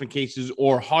sexual harassment cases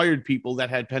or hired people that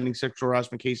had pending sexual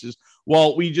harassment cases.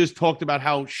 Well, we just talked about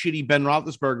how shitty Ben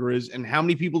Roethlisberger is and how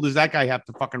many people does that guy have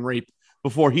to fucking rape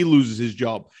before he loses his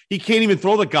job? He can't even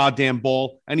throw the goddamn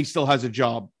ball and he still has a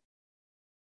job.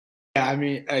 Yeah, I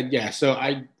mean, So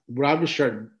what I was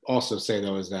trying to also say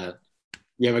though is that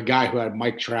you have a guy who had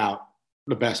Mike Trout,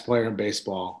 the best player in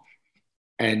baseball,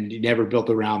 and he never built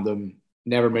around them,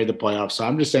 never made the playoffs. So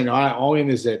I'm just saying, all in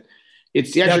is that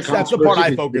it's the extra. That's the part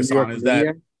I focus on is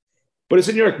that. But it's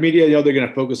in New York media. They're going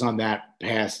to focus on that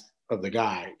past of the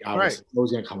guy. Obviously, right.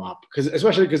 Always going to come up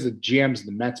especially because the GMs in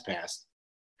the Mets past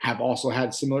have also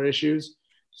had similar issues.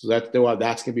 So that's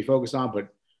going to be focused on, but.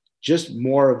 Just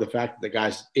more of the fact that the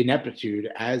guy's ineptitude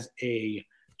as a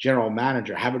general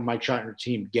manager, having Mike Trout on your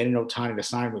team, getting Ohtani to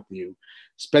sign with you,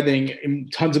 spending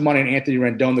tons of money on Anthony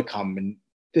Rendon to come, and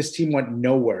this team went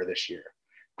nowhere this year.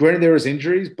 Granted, there was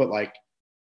injuries, but like,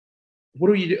 what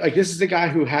do you do? Like, this is the guy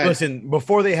who had. Listen,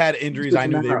 before they had injuries, I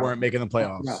knew they weren't making the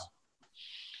playoffs.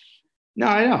 No,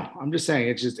 I know. I'm just saying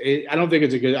it's just. I don't think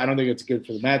it's good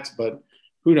for the Mets, but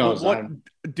who knows?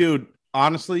 Dude?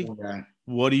 Honestly,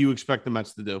 what do you expect the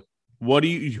Mets to do? Who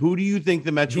do you think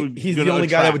the Mets would? He's the only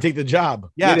guy that would take the job.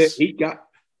 Yes,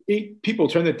 eight people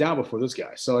turned it down before this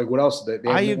guy. So like, what else?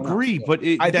 I agree, but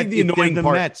I think the annoying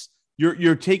part. Mets,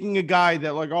 you're taking a guy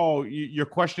that like, you're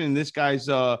questioning this guy's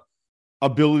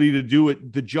ability to do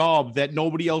the job that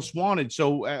nobody else wanted.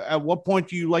 So at what point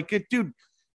do you like it, dude?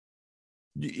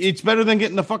 It's better than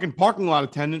getting the fucking parking lot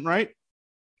attendant, right?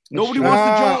 Nobody wants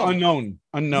the job. Unknown.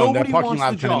 Nobody that parking wants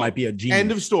lot the attendant job. might be a genius.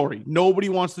 End of story. Nobody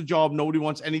wants the job. Nobody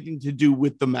wants anything to do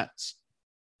with the Mets.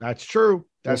 That's true.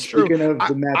 That's true. Of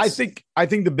the Mets, I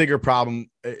think the bigger problem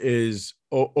is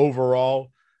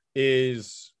overall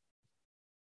is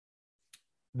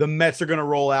the Mets are going to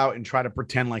roll out and try to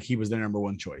pretend like he was their number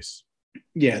one choice.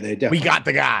 Yeah, they definitely. We got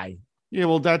the guy. Yeah,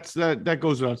 well, that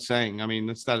goes without saying. I mean,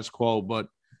 that's status quo. But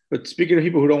speaking of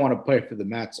people who don't want to play for the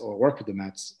Mets or work for the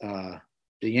Mets,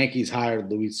 the Yankees hired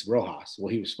Luis Rojas. Well,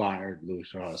 he was fired,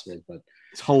 Luis Rojas, but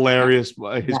it's hilarious.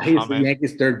 His he's comment. The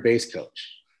Yankees' third base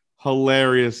coach.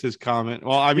 Hilarious, his comment.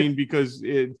 Well, I mean, because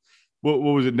what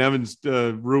was it? Nevins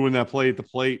ruined that play at the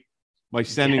plate by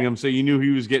sending him. So you knew he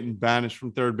was getting banished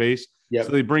from third base. Yep.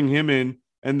 So they bring him in,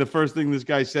 and the first thing this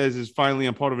guy says is, "Finally,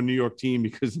 I'm part of a New York team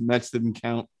because the Mets didn't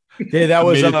count." Yeah, that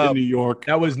was New York.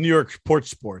 That was New York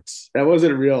Sports. That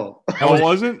wasn't real. That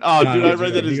wasn't? Oh, No, dude, I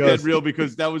read that he as goes, dead real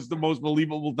because that was the most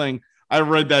believable thing I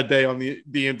read that day on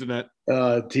the internet.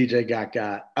 TJ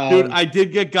got. Dude, I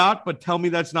did get got, but tell me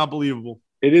that's not believable.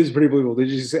 It is pretty believable. Did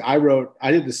you see? I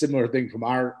did the similar thing from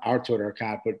our Twitter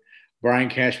account, but Brian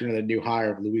Cashman, the new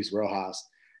hire of Luis Rojas,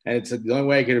 and it said the only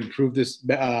way I could improve this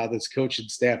coaching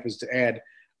staff is to add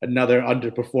another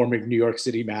underperforming New York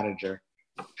City manager.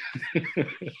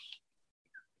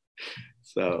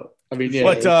 So, I mean, yeah.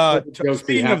 But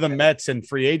speaking of the Mets and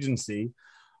free agency,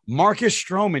 Marcus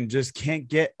Stroman just can't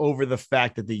get over the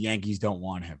fact that the Yankees don't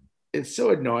want him. It's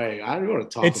so annoying. I don't want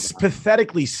to talk about it. It's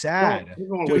pathetically sad.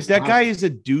 Dude, that guy is a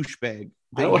douchebag.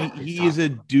 He is a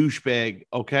douchebag,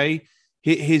 okay?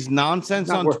 His nonsense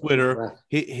on Twitter,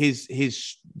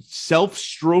 his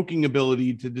self-stroking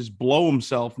ability to just blow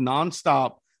himself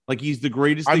nonstop like he's the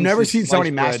greatest. I've never seen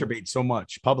somebody masturbate so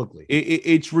much publicly.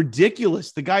 It's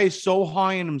ridiculous. The guy is so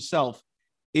high in himself.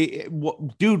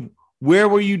 Dude, where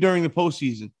were you during the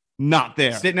postseason? Not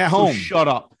there. Sitting at home. So shut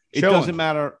up. It doesn't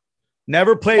matter.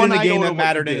 Never played in a game that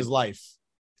mattered in his life.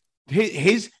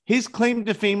 His claim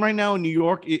to fame right now in New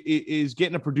York is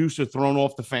getting a producer thrown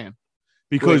off the fan.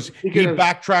 because he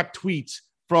backtracked tweets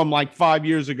from like 5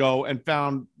 years ago and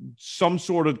found some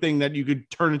sort of thing that you could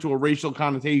turn into a racial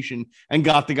connotation and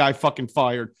got the guy fucking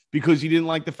fired because he didn't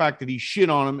like the fact that he shit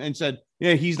on him and said,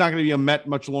 yeah, he's not going to be a Met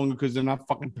much longer because they're not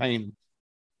fucking paying him.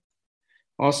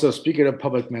 Also, speaking of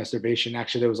public masturbation,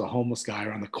 actually, there was a homeless guy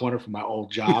around the corner from my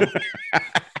old job.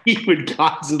 He would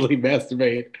constantly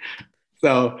masturbate.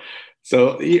 So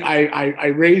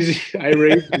I raised.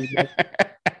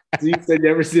 You said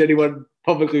never seen anyone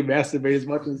publicly masturbate as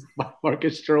much as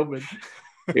Marcus Stroman.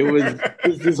 It was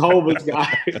this homeless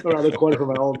guy around the corner from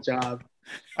my old job.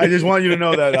 I just want you to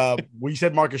know that we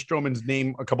said Marcus Stroman's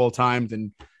name a couple of times,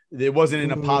 and it wasn't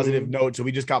in a positive note, so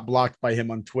we just got blocked by him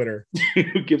on Twitter.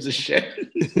 Who gives a shit?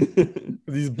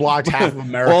 He's blocked half of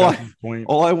America at this point.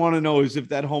 All I want to know is if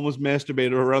that homeless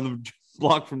masturbator around the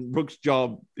block from Brooks'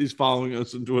 job is following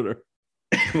us on Twitter.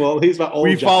 Well, he's my old.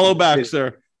 We job. Follow back,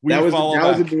 sir. That was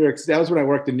in New York. That was when I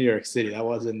worked in New York City. That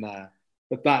wasn't.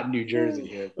 That's not New Jersey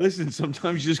here. Listen,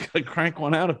 sometimes you just gotta crank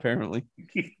one out. Apparently,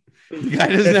 the guy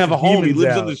doesn't have a home. He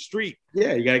lives on the street.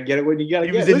 Yeah, you gotta get it when you gotta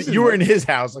get it. Listen, you were in his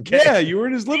house, okay? Yeah, you were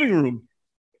in his living room.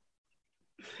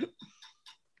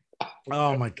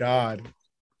 Oh my god!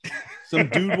 Some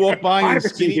dude walked by in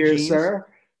skinny here, jeans, sir,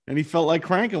 and he felt like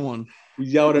cranking one. He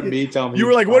yelled at me, telling me you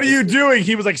were like, "What are you doing?"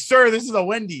 He was like, "Sir, this is a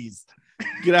Wendy's.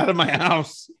 Get out of my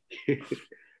house."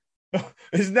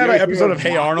 Isn't that an episode of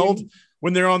Hey Arnold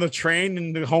when they're on the train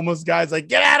and the homeless guy's like,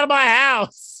 "Get out of my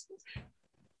house"?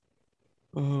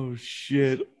 Oh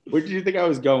shit! Where did you think I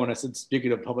was going? I said,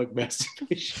 speaking of public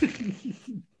masturbation.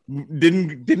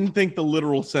 Didn't think the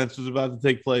literal sense was about to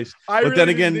take place. But then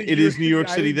again, it is New York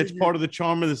City. That's part of the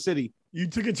charm of the city. You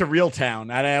took it to Real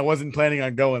Town, and I wasn't planning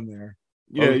on going there.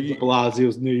 Yeah,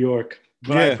 Blasio's New York,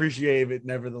 but I appreciate it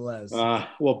nevertheless.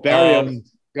 Well, Barry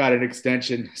got an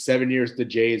extension, 7 years to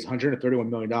Jays, $131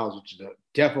 million, which is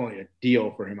definitely a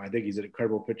deal for him. I think he's an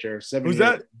incredible pitcher. Who's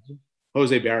that?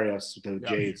 Jose Barrios with the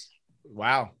Jays.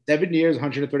 Wow. 7 years,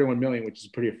 $131 million, which is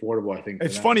pretty affordable, I think.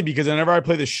 It's funny because whenever I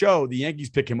play the show, the Yankees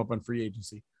pick him up on free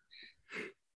agency.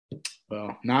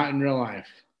 Well, not in real life.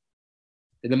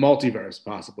 In the multiverse,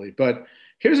 possibly. But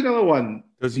here's another one.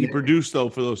 Does he produce, though,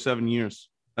 for those 7 years?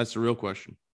 That's the real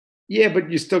question. Yeah,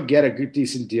 but you still get a good,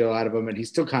 decent deal out of him, and he's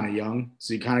still kind of young,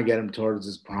 so you kind of get him towards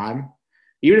his prime.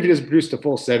 Even if he doesn't produce the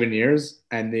full 7 years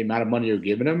and the amount of money you're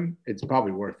giving him, it's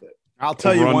probably worth it. I'll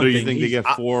tell you one thing. You think they get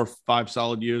 4 or 5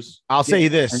 solid years? I'll say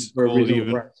this.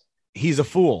 He's a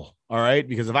fool, all right?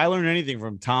 Because if I learned anything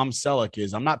from Tom Selleck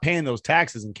is I'm not paying those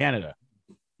taxes in Canada.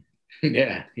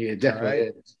 Yeah, definitely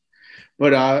is.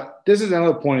 But this is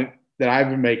another point that I've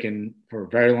been making for a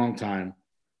very long time.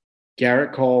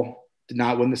 Garrett Cole did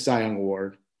not win the Cy Young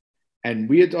Award. And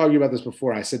we had to argue about this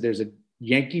before. I said there's a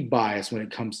Yankee bias when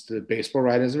it comes to baseball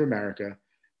writers of America,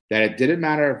 that it didn't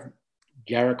matter if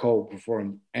Garrett Cole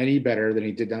performed any better than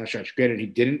he did down the stretch. Granted, he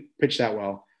didn't pitch that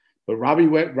well, but Robbie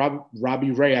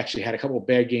Ray actually had a couple of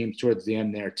bad games towards the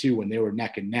end there too when they were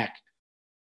neck and neck.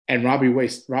 And Robbie Ray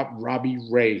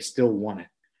still won it.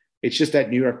 It's just that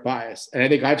New York bias. And I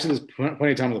think I've said this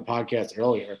plenty of times on the podcast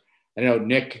earlier. I know,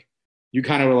 Nick, you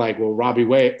kind of were like, well, Robbie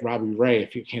Ray,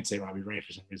 if you can't say Robbie Ray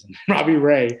for some reason. Robbie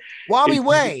Ray.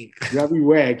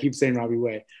 I keep saying Robbie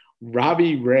Ray.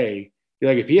 Robbie Ray,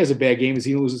 you're like, if he has a bad game, is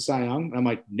he going to lose to Cy Young? And I'm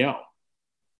like, no,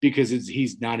 because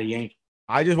he's not a Yankee.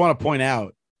 I just want to point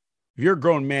out, if you're a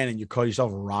grown man and you call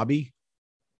yourself Robbie,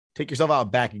 take yourself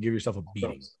out back and give yourself a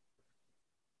beating.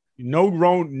 No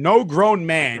grown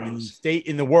man in the state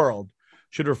in the world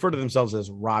should refer to themselves as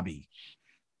Robbie.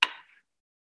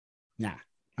 Nah,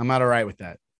 I'm not all right with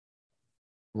that.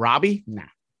 Robbie? Nah.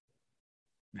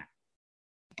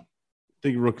 I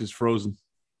think Rook is frozen.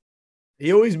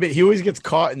 He always gets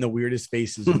caught in the weirdest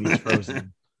spaces when he's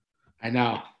frozen. I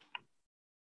know.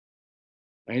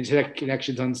 My internet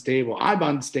connection's unstable. I'm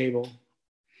unstable.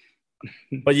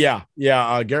 But yeah.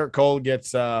 Garrett Cole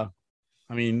gets. He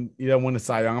doesn't win the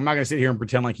Cy Young. I'm not going to sit here and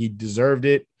pretend like he deserved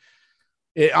it.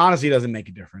 It honestly doesn't make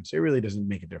a difference. It really doesn't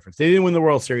make a difference. They didn't win the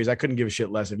World Series. I couldn't give a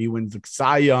shit less if he wins the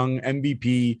Cy Young,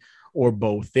 MVP, or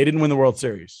both. They didn't win the World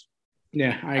Series.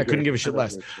 Yeah, I couldn't give a shit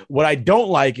less. What I don't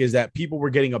like is that people were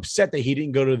getting upset that he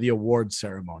didn't go to the awards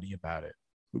ceremony about it.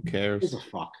 Who cares? Who the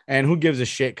fuck? And who gives a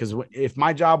shit? Because if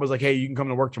my job was like, hey, you can come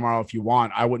to work tomorrow if you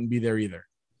want, I wouldn't be there either.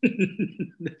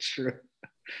 That's true.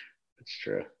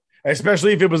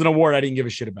 Especially if it was an award I didn't give a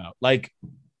shit about. Like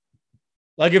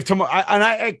if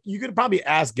tomorrow, you could probably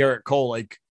ask Garrett Cole,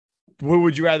 like, what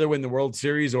would you rather win, the World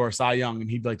Series or Cy Young?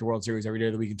 And he'd be like, the World Series every day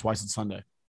of the week and twice on Sunday.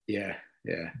 Yeah,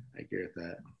 I agree with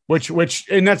that. Which,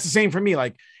 and that's the same for me.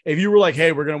 Like, if you were like,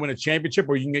 hey, we're gonna win a championship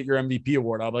or you can get your MVP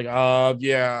award, I'll be like,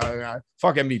 yeah,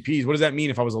 fuck MVPs. What does that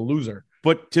mean if I was a loser?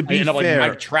 But to be fair,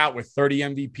 Mike Trout with 30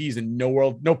 MVPs and no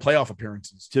playoff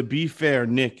appearances. To be fair,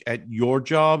 Nick, at your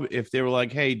job, if they were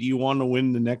like, "Hey, do you want to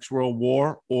win the next World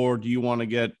War, or do you want to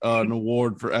get an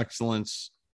award for excellence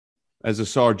as a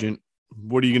sergeant?"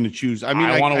 What are you going to choose? I mean,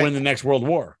 I want to win the next World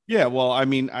War. Yeah, well, I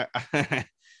mean,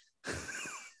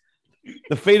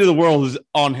 the fate of the world is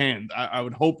on hand. I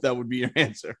would hope that would be your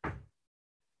answer.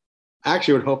 I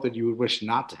actually would hope that you would wish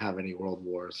not to have any world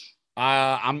wars.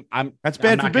 That's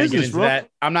bad for business, bro.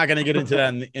 I'm not going to get into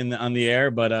that on the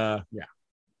air, but yeah.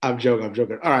 I'm joking.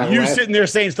 All right. You sitting there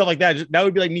saying stuff like that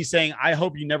would be like me saying, I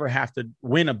hope you never have to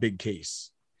win a big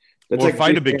case. That's or like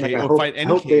fight a big case. Fight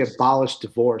any case. They abolish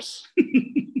divorce.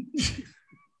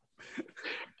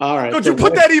 All right. Don't you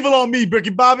put that evil on me, Bricky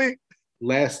Bobby.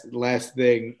 Last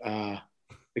thing.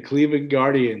 The Cleveland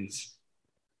Guardians,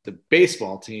 the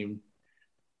baseball team,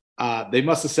 they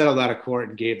must have settled out of court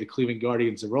and gave the Cleveland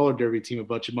Guardians, the roller derby team, a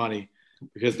bunch of money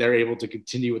because they're able to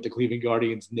continue with the Cleveland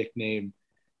Guardians nickname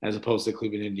as opposed to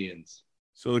Cleveland Indians.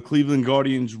 So the Cleveland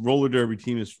Guardians roller derby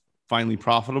team is finally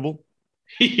profitable?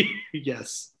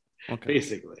 Yes, okay.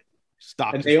 Basically.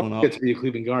 Stop. And they all get to be the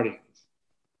Cleveland Guardians,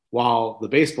 while the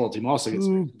baseball team also gets to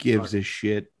be Who gives a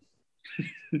shit?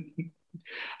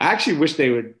 I actually wish they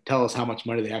would tell us how much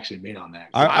money they actually made on that.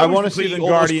 I want to see all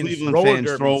Guardians Cleveland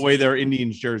fans throw away their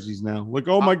Indians jerseys now. Like,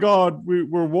 oh my God,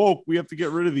 we're woke. We have to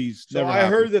get rid of these. So I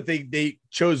heard that they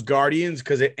chose Guardians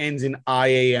because it ends in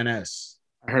IANS.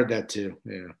 I heard that too.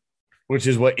 Yeah. Which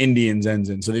is what Indians ends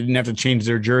in. So they didn't have to change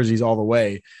their jerseys all the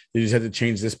way. They just had to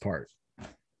change this part.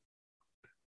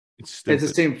 It's the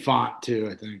same font too,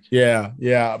 I think.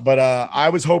 Yeah. But I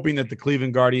was hoping that the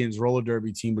Cleveland Guardians roller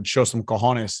derby team would show some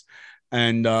cojones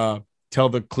and tell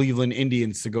the Cleveland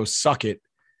Indians to go suck it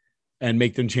and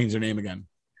make them change their name again.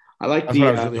 I like That's what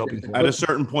I was really hoping for. At a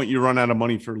certain point, you run out of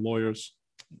money for lawyers.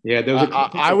 Yeah,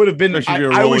 I would have been.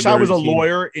 I wish I was a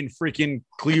lawyer in freaking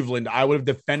Cleveland. I would have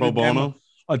defended them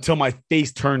until my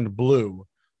face turned blue.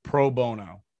 Pro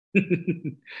bono.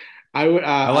 I would.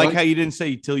 I like how you didn't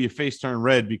say till your face turned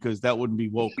red because that wouldn't be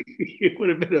woke. It would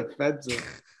have been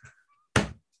offensive.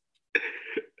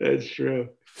 That's true.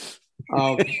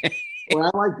 What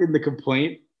I liked in the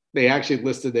complaint, they actually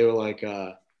listed. They were like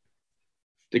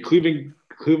the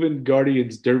Cleveland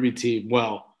Guardians derby team.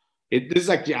 Well, this is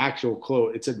like the actual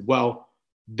quote. It said, "Well,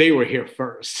 they were here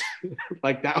first."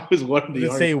 Like that was one of the.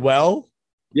 Did it say well?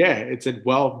 Yeah, it said,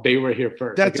 "Well, they were here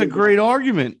first." That's a great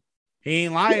argument. He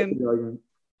ain't lying.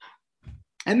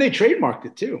 And they trademarked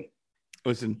it too.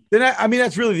 Listen, then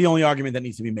that's really the only argument that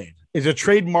needs to be made. Is a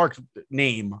trademarked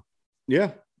name.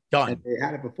 Yeah, done. And they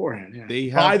had it beforehand. Yeah. They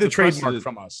buy the trademark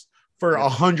from us for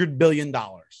 $100 billion.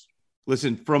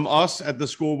 Listen, from us at the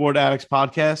Scoreboard Addicts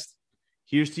podcast,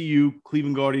 here's to you,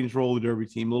 Cleveland Guardians roller derby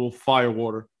team, a little fire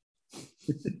water.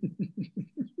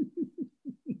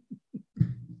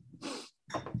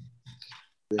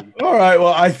 All right.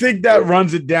 Well, I think that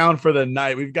runs it down for the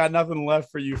night. We've got nothing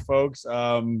left for you folks.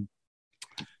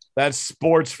 That's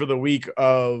sports for the week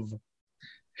of,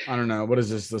 I don't know, what is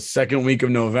this? The second week of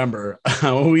November.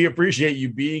 We appreciate you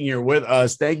being here with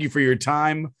us. Thank you for your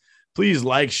time. Please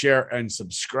like, share, and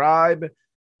subscribe.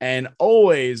 And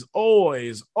always,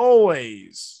 always,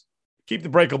 always keep the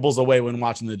breakables away when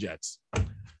watching the Jets.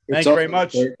 Thank you very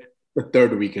much. The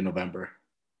third week in November.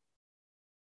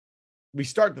 We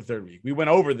start the third week. We went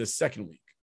over this second week.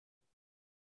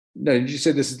 No, did you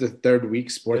say this is the third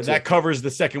week sports? That covers the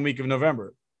second week of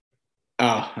November.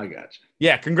 Oh, I got you.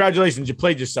 Yeah, congratulations. You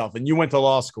played yourself and you went to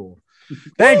law school.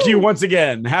 Thank you once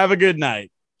again. Have a good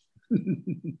night.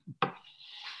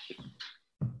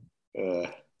 All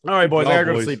right, boys. I gotta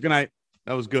go to sleep. Good night.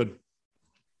 That was good.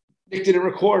 Nick did it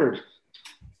recorded.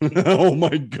 Oh,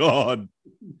 my God.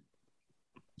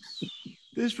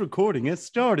 This recording has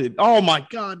started. Oh, my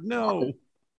God, no.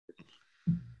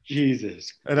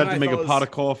 Jesus. I'd have to make a pot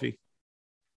of coffee.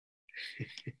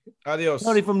 Adios.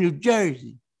 Somebody from New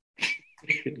Jersey.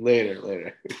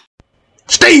 Later.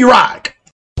 Stay rock.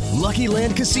 Lucky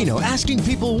Land Casino asking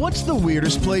people, what's the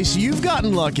weirdest place you've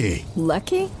gotten lucky?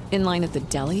 Lucky? In line at the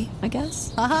deli, I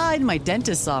guess? Aha, in my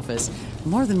dentist's office.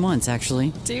 More than once,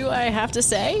 actually. Do I have to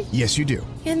say? Yes, you do.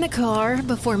 In the car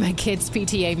before my kids'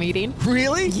 PTA meeting.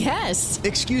 Really? Yes.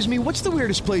 Excuse me, what's the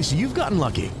weirdest place you've gotten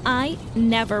lucky? I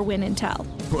never win and tell.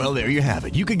 Well, there you have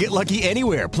it. You can get lucky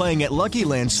anywhere, playing at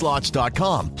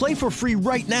LuckyLandSlots.com. Play for free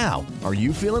right now. Are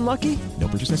you feeling lucky? No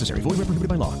purchase necessary. Void where prohibited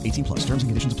by law. 18+. Terms and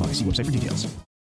conditions apply. See website for details.